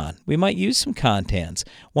manganese on. We might use some contans.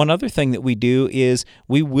 One other thing that we do is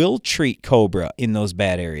we will treat cobra in those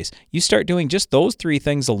bad areas. You start doing just those 3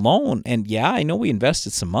 things alone, and yeah, I know we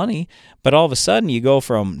invested some money, but all of a sudden you go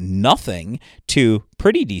from nothing to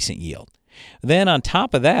pretty decent yield. Then on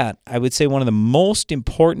top of that, I would say one of the most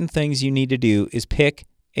important things you need to do is pick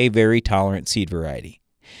a very tolerant seed variety.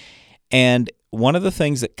 And one of the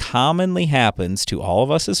things that commonly happens to all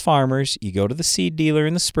of us as farmers, you go to the seed dealer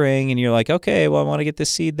in the spring and you're like, okay, well, I want to get this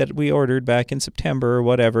seed that we ordered back in September or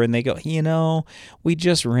whatever. And they go, we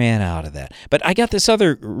just ran out of that. But I got this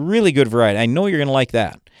other really good variety. I know you're going to like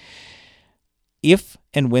that. If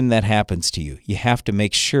and when that happens to you, you have to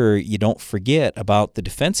make sure you don't forget about the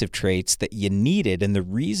defensive traits that you needed and the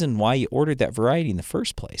reason why you ordered that variety in the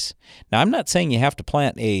first place. Now, I'm not saying you have to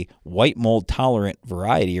plant a white mold tolerant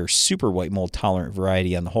variety or super white mold tolerant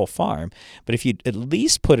variety on the whole farm, but if you at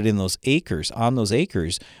least put it in those acres, on those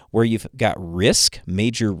acres where you've got risk,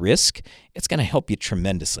 major risk, it's going to help you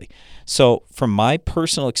tremendously. So from my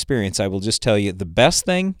personal experience, I will just tell you the best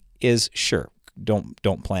thing is, sure,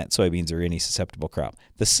 don't plant soybeans or any susceptible crop.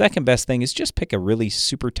 The second best thing is just pick a really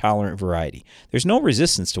super tolerant variety. There's no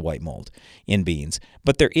resistance to white mold in beans,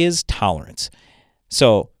 but there is tolerance.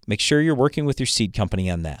 So make sure you're working with your seed company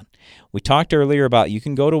on that. We talked earlier about you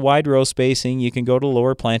can go to wide row spacing, you can go to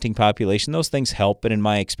lower planting population. Those things help, but in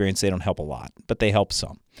my experience, they don't help a lot, but they help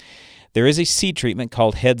some. There is a seed treatment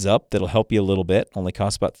called Heads Up that'll help you a little bit. Only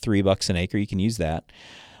costs about $3 an acre. You can use that.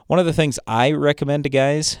 One of the things I recommend to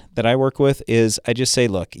guys that I work with is I just say,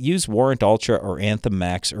 look, use Warrant Ultra or Anthem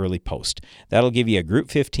Max early post. That'll give you a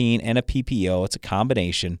Group 15 and a PPO. It's a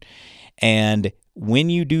combination. And when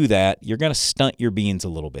you do that, you're going to stunt your beans a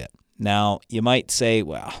little bit. Now, you might say,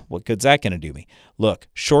 well, what good's that going to do me? Look,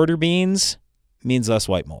 shorter beans means less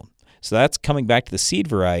white mold. So that's coming back to the seed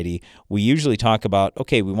variety. We usually talk about,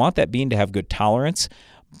 okay, we want that bean to have good tolerance,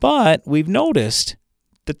 but we've noticed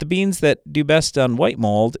that the beans that do best on white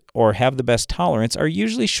mold or have the best tolerance are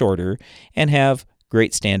usually shorter and have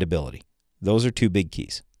great standability. Those are 2 big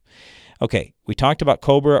keys. Okay, we talked about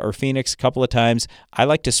Cobra or Phoenix a couple of times. I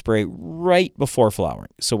like to spray right before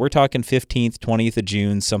flowering. So we're talking 15th, 20th of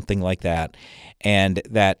June, something like that. And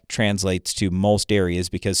that translates to most areas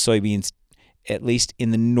because soybeans, at least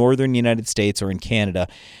in the northern United States or in Canada,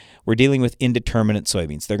 we're dealing with indeterminate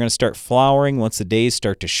soybeans. They're going to start flowering once the days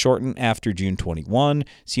start to shorten after June 21.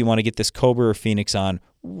 So you want to get this Cobra or Phoenix on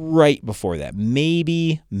right before that.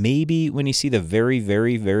 Maybe when you see the very,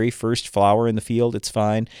 very, very first flower in the field, it's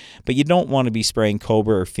fine. But you don't want to be spraying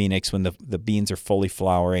Cobra or Phoenix when the beans are fully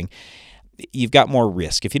flowering. You've got more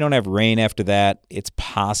risk. If you don't have rain after that, it's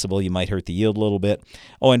possible you might hurt the yield a little bit.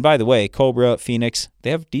 Oh, and by the way, Cobra, Phoenix,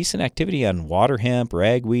 they have decent activity on water hemp,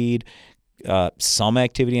 ragweed, some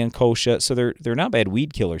activity on kochia, so they're not bad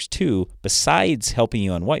weed killers too, besides helping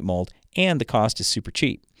you on white mold, and the cost is super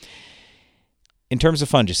cheap. In terms of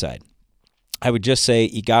fungicide, I would just say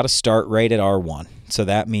you got to start right at R1. So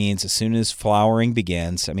that means as soon as flowering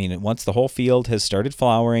begins, once the whole field has started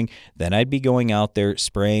flowering, then I'd be going out there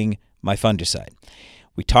spraying my fungicide.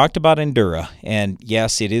 We talked about Endura, and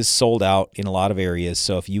yes, it is sold out in a lot of areas,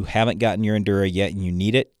 so if you haven't gotten your Endura yet and you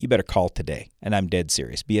need it, you better call today, and I'm dead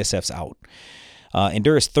serious. BSF's out.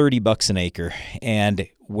 Endura is $30 an acre, and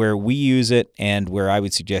where we use it and where I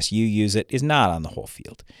would suggest you use it is not on the whole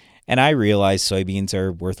field. And I realize soybeans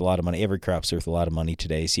are worth a lot of money. Every crop's worth a lot of money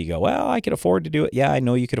today, so you go, well, I could afford to do it. Yeah, I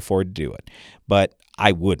know you could afford to do it, but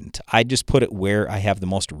I wouldn't. I'd just put it where I have the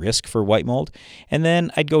most risk for white mold, and then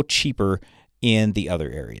I'd go cheaper in the other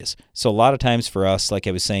areas. So a lot of times for us, like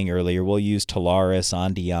I was saying earlier, we'll use Talaris,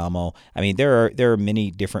 Andiamo. I mean, there are many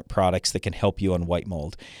different products that can help you on white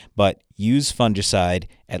mold, but use fungicide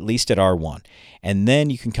at least at R1. And then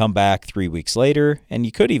you can come back 3 weeks later, and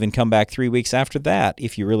you could even come back 3 weeks after that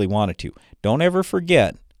if you really wanted to. Don't ever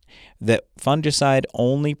forget that fungicide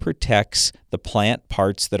only protects the plant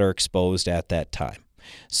parts that are exposed at that time.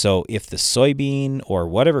 So if the soybean or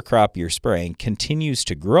whatever crop you're spraying continues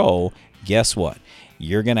to grow, guess what?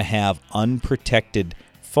 You're going to have unprotected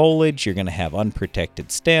foliage, you're going to have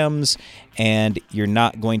unprotected stems, and you're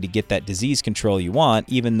not going to get that disease control you want,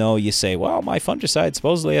 even though you say, well, my fungicide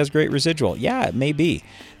supposedly has great residual. Yeah, it may be.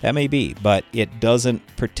 That may be, but it doesn't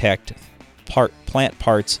protect plant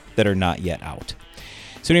parts that are not yet out.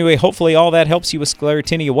 So anyway, hopefully all that helps you with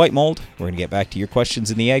Sclerotinia white mold. We're going to get back to your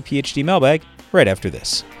questions in the Ag PhD mailbag right after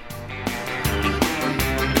this.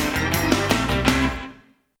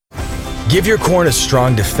 Give your corn a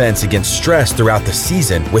strong defense against stress throughout the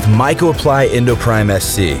season with MycoApply Endoprime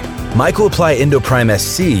SC. MycoApply Endoprime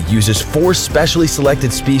SC uses 4 specially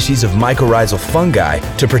selected species of mycorrhizal fungi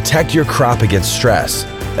to protect your crop against stress.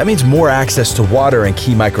 That means more access to water and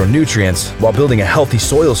key micronutrients while building a healthy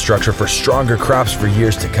soil structure for stronger crops for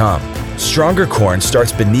years to come. Stronger corn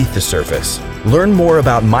starts beneath the surface. Learn more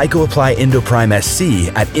about MycoApply Endoprime SC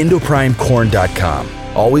at endoprimecorn.com.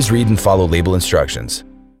 Always read and follow label instructions.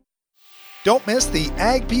 Don't miss the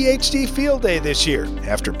Ag PhD Field Day this year.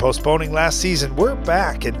 After postponing last season, we're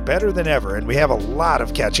back and better than ever, and we have a lot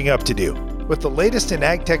of catching up to do. With the latest in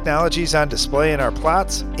ag technologies on display in our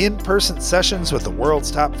plots, in-person sessions with the world's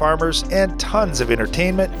top farmers, and tons of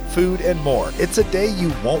entertainment, food, and more, it's a day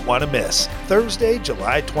you won't want to miss. Thursday,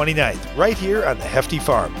 July 29th, right here on the Hefty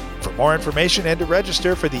Farm. For more information and to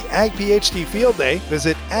register for the Ag PhD Field Day,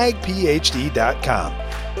 visit agphd.com.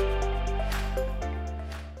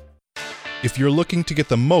 If you're looking to get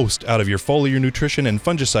the most out of your foliar nutrition and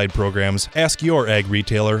fungicide programs, ask your ag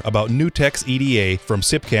retailer about Nutex EDA from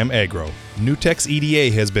Sipcam Agro. Nutex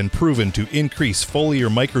EDA has been proven to increase foliar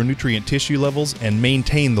micronutrient tissue levels and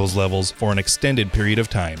maintain those levels for an extended period of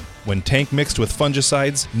time. When tank mixed with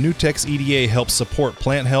fungicides, Nutex EDA helps support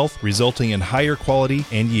plant health, resulting in higher quality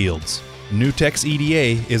and yields. Nutex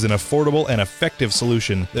EDA is an affordable and effective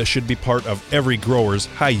solution that should be part of every grower's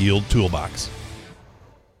high-yield toolbox.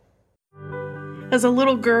 As a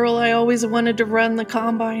little girl, I always wanted to run the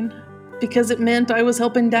combine because it meant I was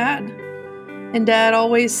helping Dad. And Dad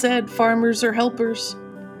always said farmers are helpers.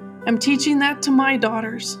 I'm teaching that to my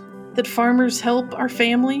daughters, that farmers help our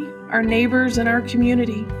family, our neighbors, and our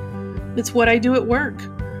community. It's what I do at work.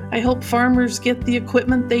 I help farmers get the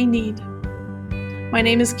equipment they need. My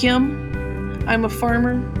name is Kim. I'm a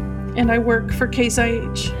farmer, and I work for Case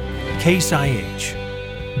IH. Case IH,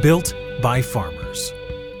 built by farmers.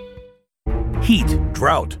 Heat,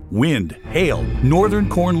 drought, wind, hail, northern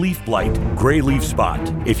corn leaf blight, gray leaf spot.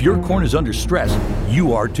 If your corn is under stress,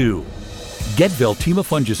 you are too. Get Veltima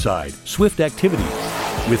fungicide, swift activity,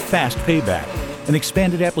 with fast payback, an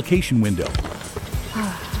expanded application window.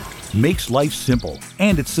 Makes life simple,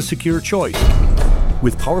 and it's the secure choice.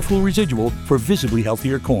 With powerful residual for visibly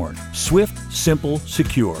healthier corn. Swift, simple,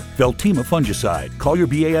 secure. Veltima fungicide. Call your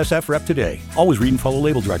BASF rep today. Always read and follow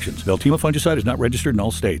label directions. Veltima fungicide is not registered in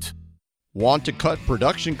all states. Want to cut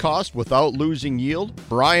production costs without losing yield?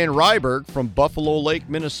 Brian Ryberg from Buffalo Lake,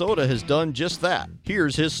 Minnesota has done just that.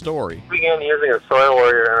 Here's his story. We began using a Soil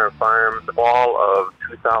Warrior on our farm the fall of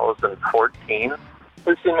 2014.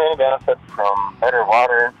 We've seen many benefits from better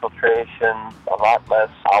water infiltration, a lot less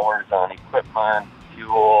hours on equipment,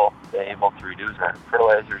 fuel, been able to reduce our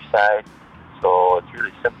fertilizer side, so it's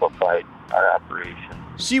really simplified our operation.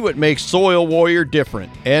 See what makes Soil Warrior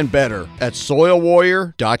different and better at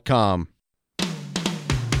soilwarrior.com.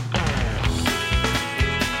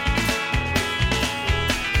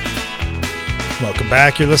 Welcome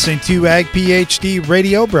back. You're listening to Ag PhD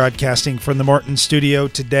Radio, broadcasting from the Morton studio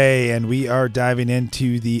today, and we are diving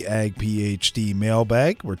into the Ag PhD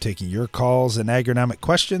mailbag. We're taking your calls and agronomic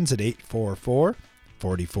questions at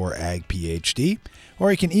 844-44-AG-PhD, or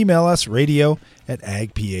you can email us,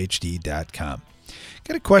 radio@agphd.com.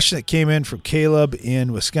 Got a question that came in from Caleb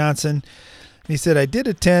in Wisconsin. He said, I did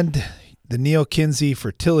attend the Neil Kinsey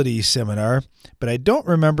fertility seminar, but I don't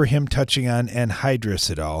remember him touching on anhydrous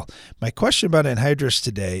at all. My question about anhydrous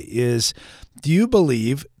today is, do you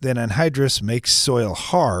believe that anhydrous makes soil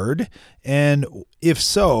hard? And if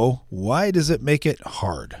so, why does it make it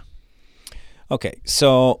hard? Okay,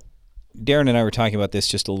 so Darren and I were talking about this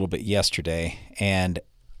just a little bit yesterday, and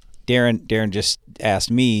Darren just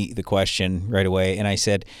asked me the question right away, and I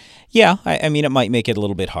said, yeah, I mean, it might make it a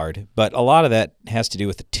little bit hard, but a lot of that has to do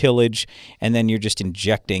with the tillage, and then you're just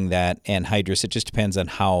injecting that anhydrous. It just depends on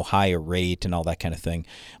how high a rate and all that kind of thing.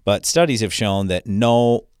 But studies have shown that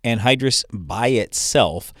no, anhydrous by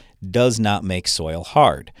itself does not make soil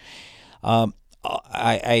hard.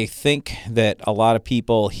 I think that a lot of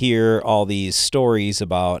people hear all these stories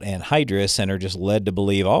about anhydrous and are just led to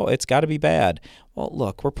believe, oh, it's got to be bad. Well,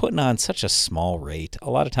 look, we're putting on such a small rate. A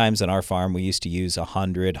lot of times on our farm, we used to use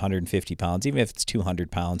 100, 150 pounds, even if it's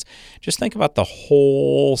 200 pounds. Just think about the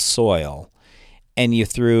whole soil, and you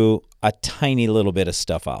threw a tiny little bit of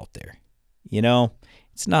stuff out there. You know,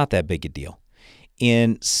 it's not that big a deal.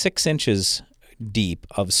 In 6 inches deep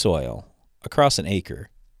of soil across an acre,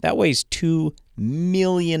 that weighs 2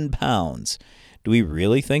 million pounds. Do we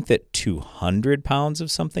really think that 200 pounds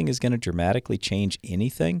of something is going to dramatically change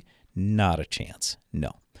anything? Not a chance.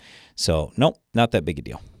 No. So, nope, not that big a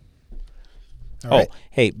deal. All right.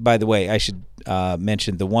 Hey, by the way, I should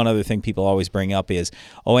mention the one other thing people always bring up is,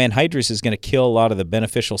 anhydrous is going to kill a lot of the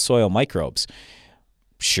beneficial soil microbes.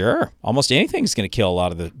 Sure, almost anything is going to kill a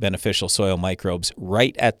lot of the beneficial soil microbes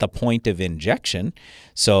right at the point of injection.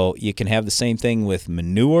 So you can have the same thing with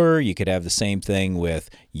manure. You could have the same thing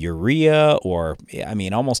with urea or,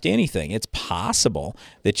 almost anything. It's possible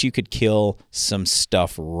that you could kill some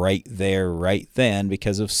stuff right there, right then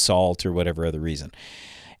because of salt or whatever other reason.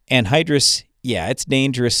 Anhydrous, yeah, it's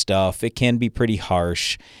dangerous stuff. It can be pretty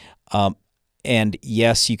harsh. And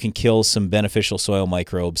yes, you can kill some beneficial soil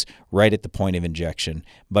microbes right at the point of injection.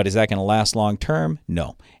 But is that going to last long term?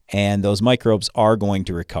 No. And those microbes are going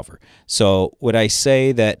to recover. So would I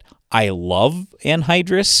say that I love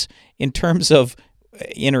anhydrous in terms of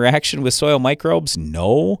interaction with soil microbes?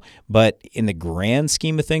 No. But in the grand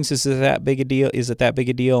scheme of things, is it that big a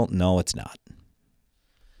deal? No, it's not.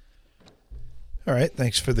 All right.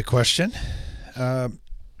 Thanks for the question.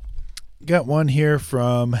 Got one here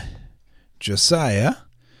from Josiah,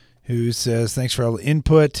 who says, thanks for all the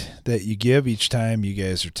input that you give each time you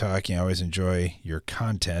guys are talking. I always enjoy your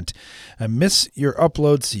content. I miss your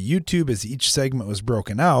uploads to YouTube as each segment was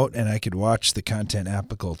broken out and I could watch the content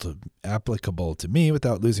applicable to me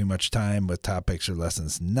without losing much time with topics or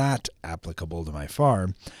lessons not applicable to my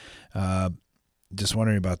farm. Just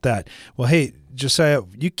wondering about that. Well, hey, Josiah,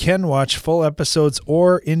 you can watch full episodes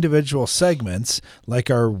or individual segments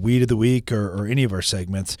like our Weed of the Week or any of our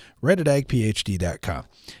segments right at agphd.com.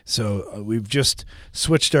 So we've just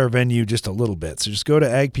switched our venue just a little bit. So just go to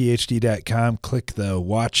agphd.com, click the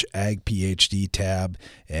Watch Ag PhD tab,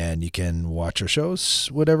 and you can watch our shows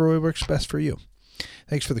whatever way works best for you.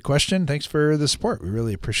 Thanks for the question. Thanks for the support. We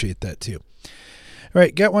really appreciate that too. All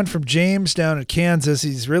right, got one from James down in Kansas.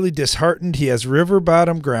 He's really disheartened. He has river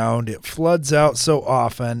bottom ground. It floods out so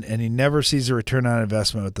often, and he never sees a return on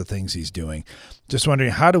investment with the things he's doing. Just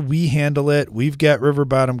wondering, how do we handle it? We've got river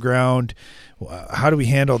bottom ground. How do we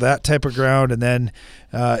handle that type of ground? And then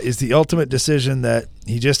is the ultimate decision that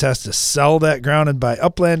he just has to sell that ground and buy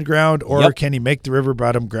upland ground, or can he make the river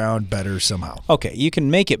bottom ground better somehow? Okay, you can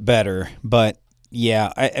make it better, but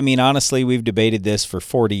yeah, I mean, honestly, we've debated this for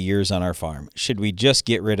 40 years on our farm. Should we just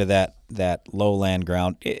get rid of that lowland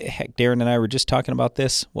ground? Heck, Darren and I were just talking about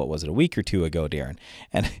this, what was it, a week or two ago, Darren?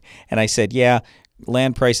 And I said, yeah,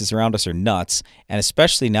 land prices around us are nuts, and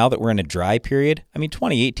especially now that we're in a dry period. I mean,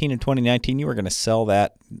 2018 and 2019, you were going to sell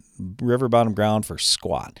that river bottom ground for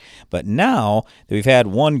squat. But now that we've had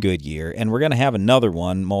one good year, and we're going to have another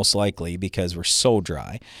one most likely because we're so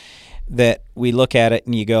dry, that we look at it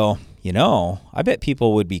and you go, I bet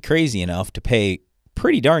people would be crazy enough to pay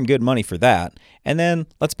pretty darn good money for that. And then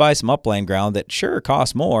let's buy some upland ground that sure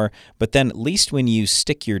costs more, but then at least when you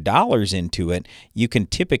stick your dollars into it, you can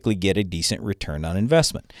typically get a decent return on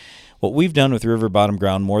investment. What we've done with river bottom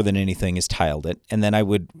ground more than anything is tiled it. And then I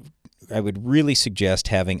would really suggest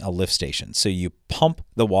having a lift station. So you pump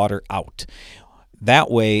the water out. That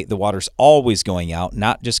way the water's always going out,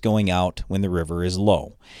 not just going out when the river is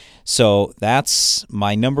low. So that's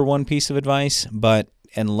my number one piece of advice, but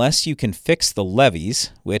unless you can fix the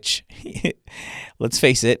levees, which, let's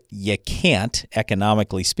face it, you can't,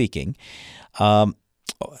 economically speaking,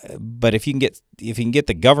 but if you can get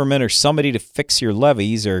the government or somebody to fix your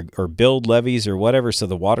levees or build levees or whatever so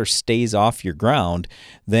the water stays off your ground,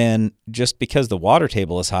 then just because the water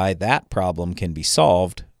table is high, that problem can be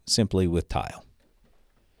solved simply with tile.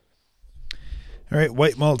 All right,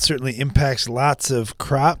 white mold certainly impacts lots of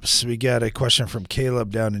crops. We got a question from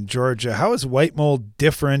Caleb down in Georgia. How is white mold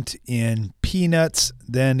different in peanuts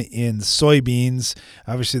than in soybeans?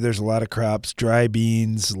 Obviously, there's a lot of crops, dry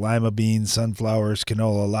beans, lima beans, sunflowers,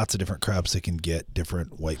 canola, lots of different crops that can get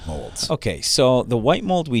different white molds. Okay, so the white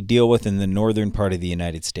mold we deal with in the northern part of the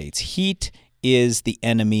United States, heat is the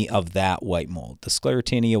enemy of that white mold. The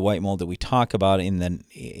Sclerotinia white mold that we talk about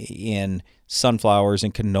in sunflowers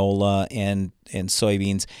and canola and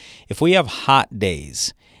soybeans, if we have hot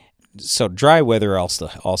days, so dry weather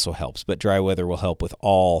also helps, but dry weather will help with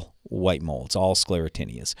all white molds, all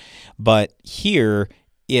Sclerotinias. But here,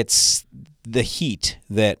 it's the heat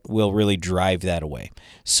that will really drive that away.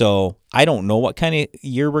 So I don't know what kind of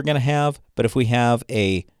year we're going to have, but if we have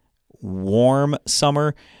a warm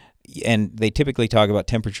summer, and they typically talk about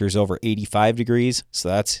temperatures over 85 degrees. So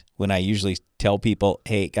that's when I usually tell people,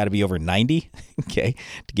 hey, got to be over 90, okay,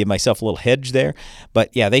 to give myself a little hedge there.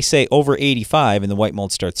 But yeah, they say over 85 and the white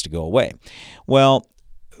mold starts to go away. Well,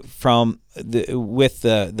 with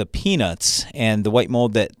the peanuts and the white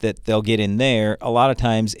mold that they'll get in there, a lot of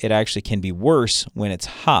times it actually can be worse when it's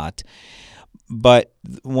hot. But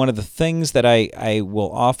one of the things that I will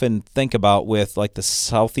often think about with like the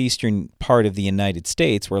southeastern part of the United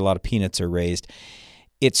States where a lot of peanuts are raised,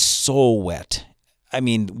 it's so wet. I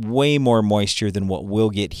mean, way more moisture than what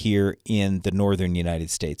we'll get here in the northern United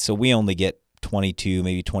States. So we only get 22,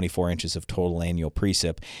 maybe 24 inches of total annual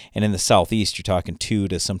precip. And in the southeast, you're talking 2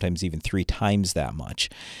 to sometimes even 3 times that much.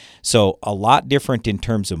 So a lot different in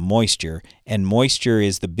terms of moisture. And moisture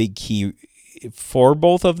is the big key for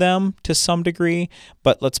both of them to some degree,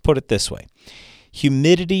 but let's put it this way.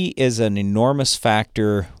 Humidity is an enormous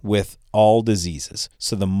factor with all diseases.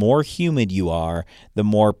 So the more humid you are, the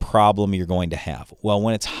more problem you're going to have. Well,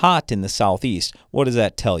 when it's hot in the southeast, what does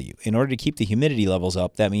that tell you? In order to keep the humidity levels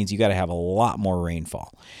up, that means you got to have a lot more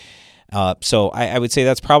rainfall. So I would say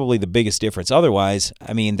that's probably the biggest difference. Otherwise,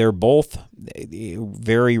 I mean, they're both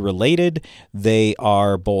very related. They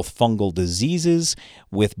are both fungal diseases.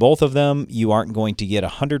 With both of them, you aren't going to get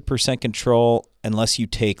 100% control unless you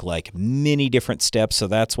take like many different steps. So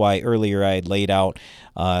that's why earlier I had laid out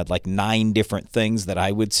like 9 different things that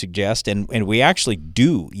I would suggest. And we actually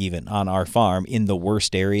do even on our farm in the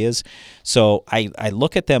worst areas. So I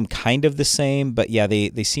look at them kind of the same, but yeah,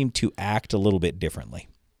 they seem to act a little bit differently.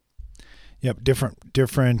 Yep, different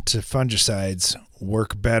fungicides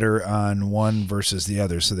work better on one versus the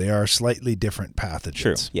other, so they are slightly different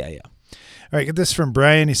pathogens. True. Yeah. All right, get this from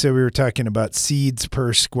Brian. He said we were talking about seeds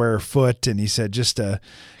per square foot, and he said just a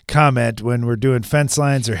comment, when we're doing fence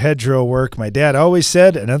lines or hedgerow work, my dad always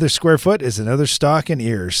said another square foot is another stalk and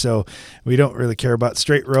ears. So we don't really care about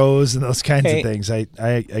straight rows and those kinds of things. I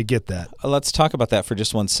get that. Let's talk about that for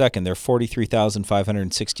just 1 second. There are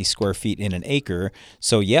 43,560 square feet in an acre.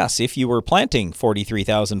 So yes, if you were planting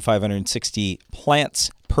 43,560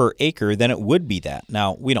 plants per acre, then it would be that.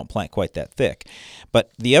 Now, we don't plant quite that thick.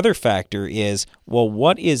 But the other factor is, well,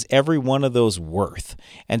 what is every one of those worth?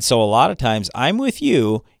 And so a lot of times I'm with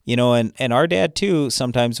you, and our dad too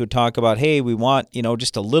sometimes would talk about, hey, we want,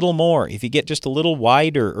 just a little more. If you get just a little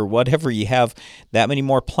wider or whatever, you have that many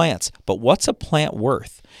more plants. But what's a plant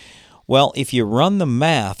worth? Well, if you run the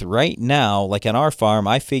math right now, like on our farm,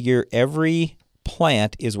 I figure every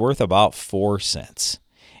plant is worth about 4 cents.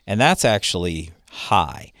 And that's actually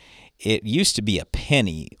high. It used to be a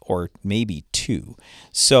penny or maybe 2.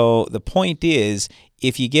 So the point is,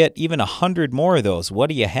 if you get even 100 more of those, what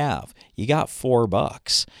do you have? You got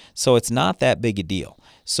 $4. So it's not that big a deal.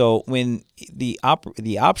 So when the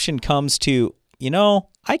option comes to,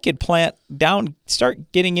 I could plant down,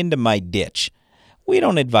 start getting into my ditch. We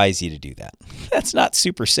don't advise you to do that. That's not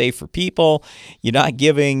super safe for people. You're not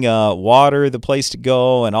giving water the place to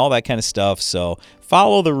go and all that kind of stuff. So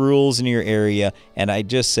follow the rules in your area. And I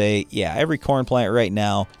just say, every corn plant right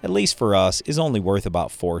now, at least for us, is only worth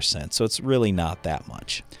about 4 cents. So it's really not that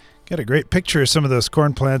much. Got a great picture of some of those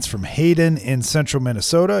corn plants from Hayden in central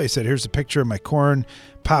Minnesota. He said, here's a picture of my corn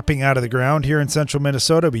popping out of the ground here in central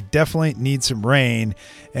Minnesota. We definitely need some rain.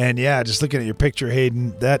 And just looking at your picture,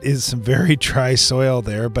 Hayden, that is some very dry soil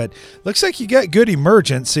there. But looks like you got good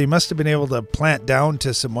emergence, so you must have been able to plant down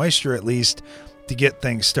to some moisture at least to get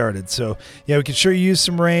things started. So, we could sure use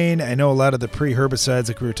some rain. I know a lot of the pre-herbicides,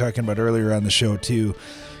 like we were talking about earlier on the show too,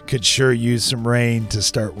 could sure use some rain to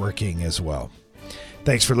start working as well.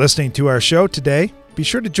 Thanks for listening to our show today. Be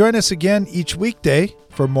sure to join us again each weekday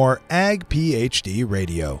for more Ag PhD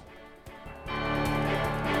Radio.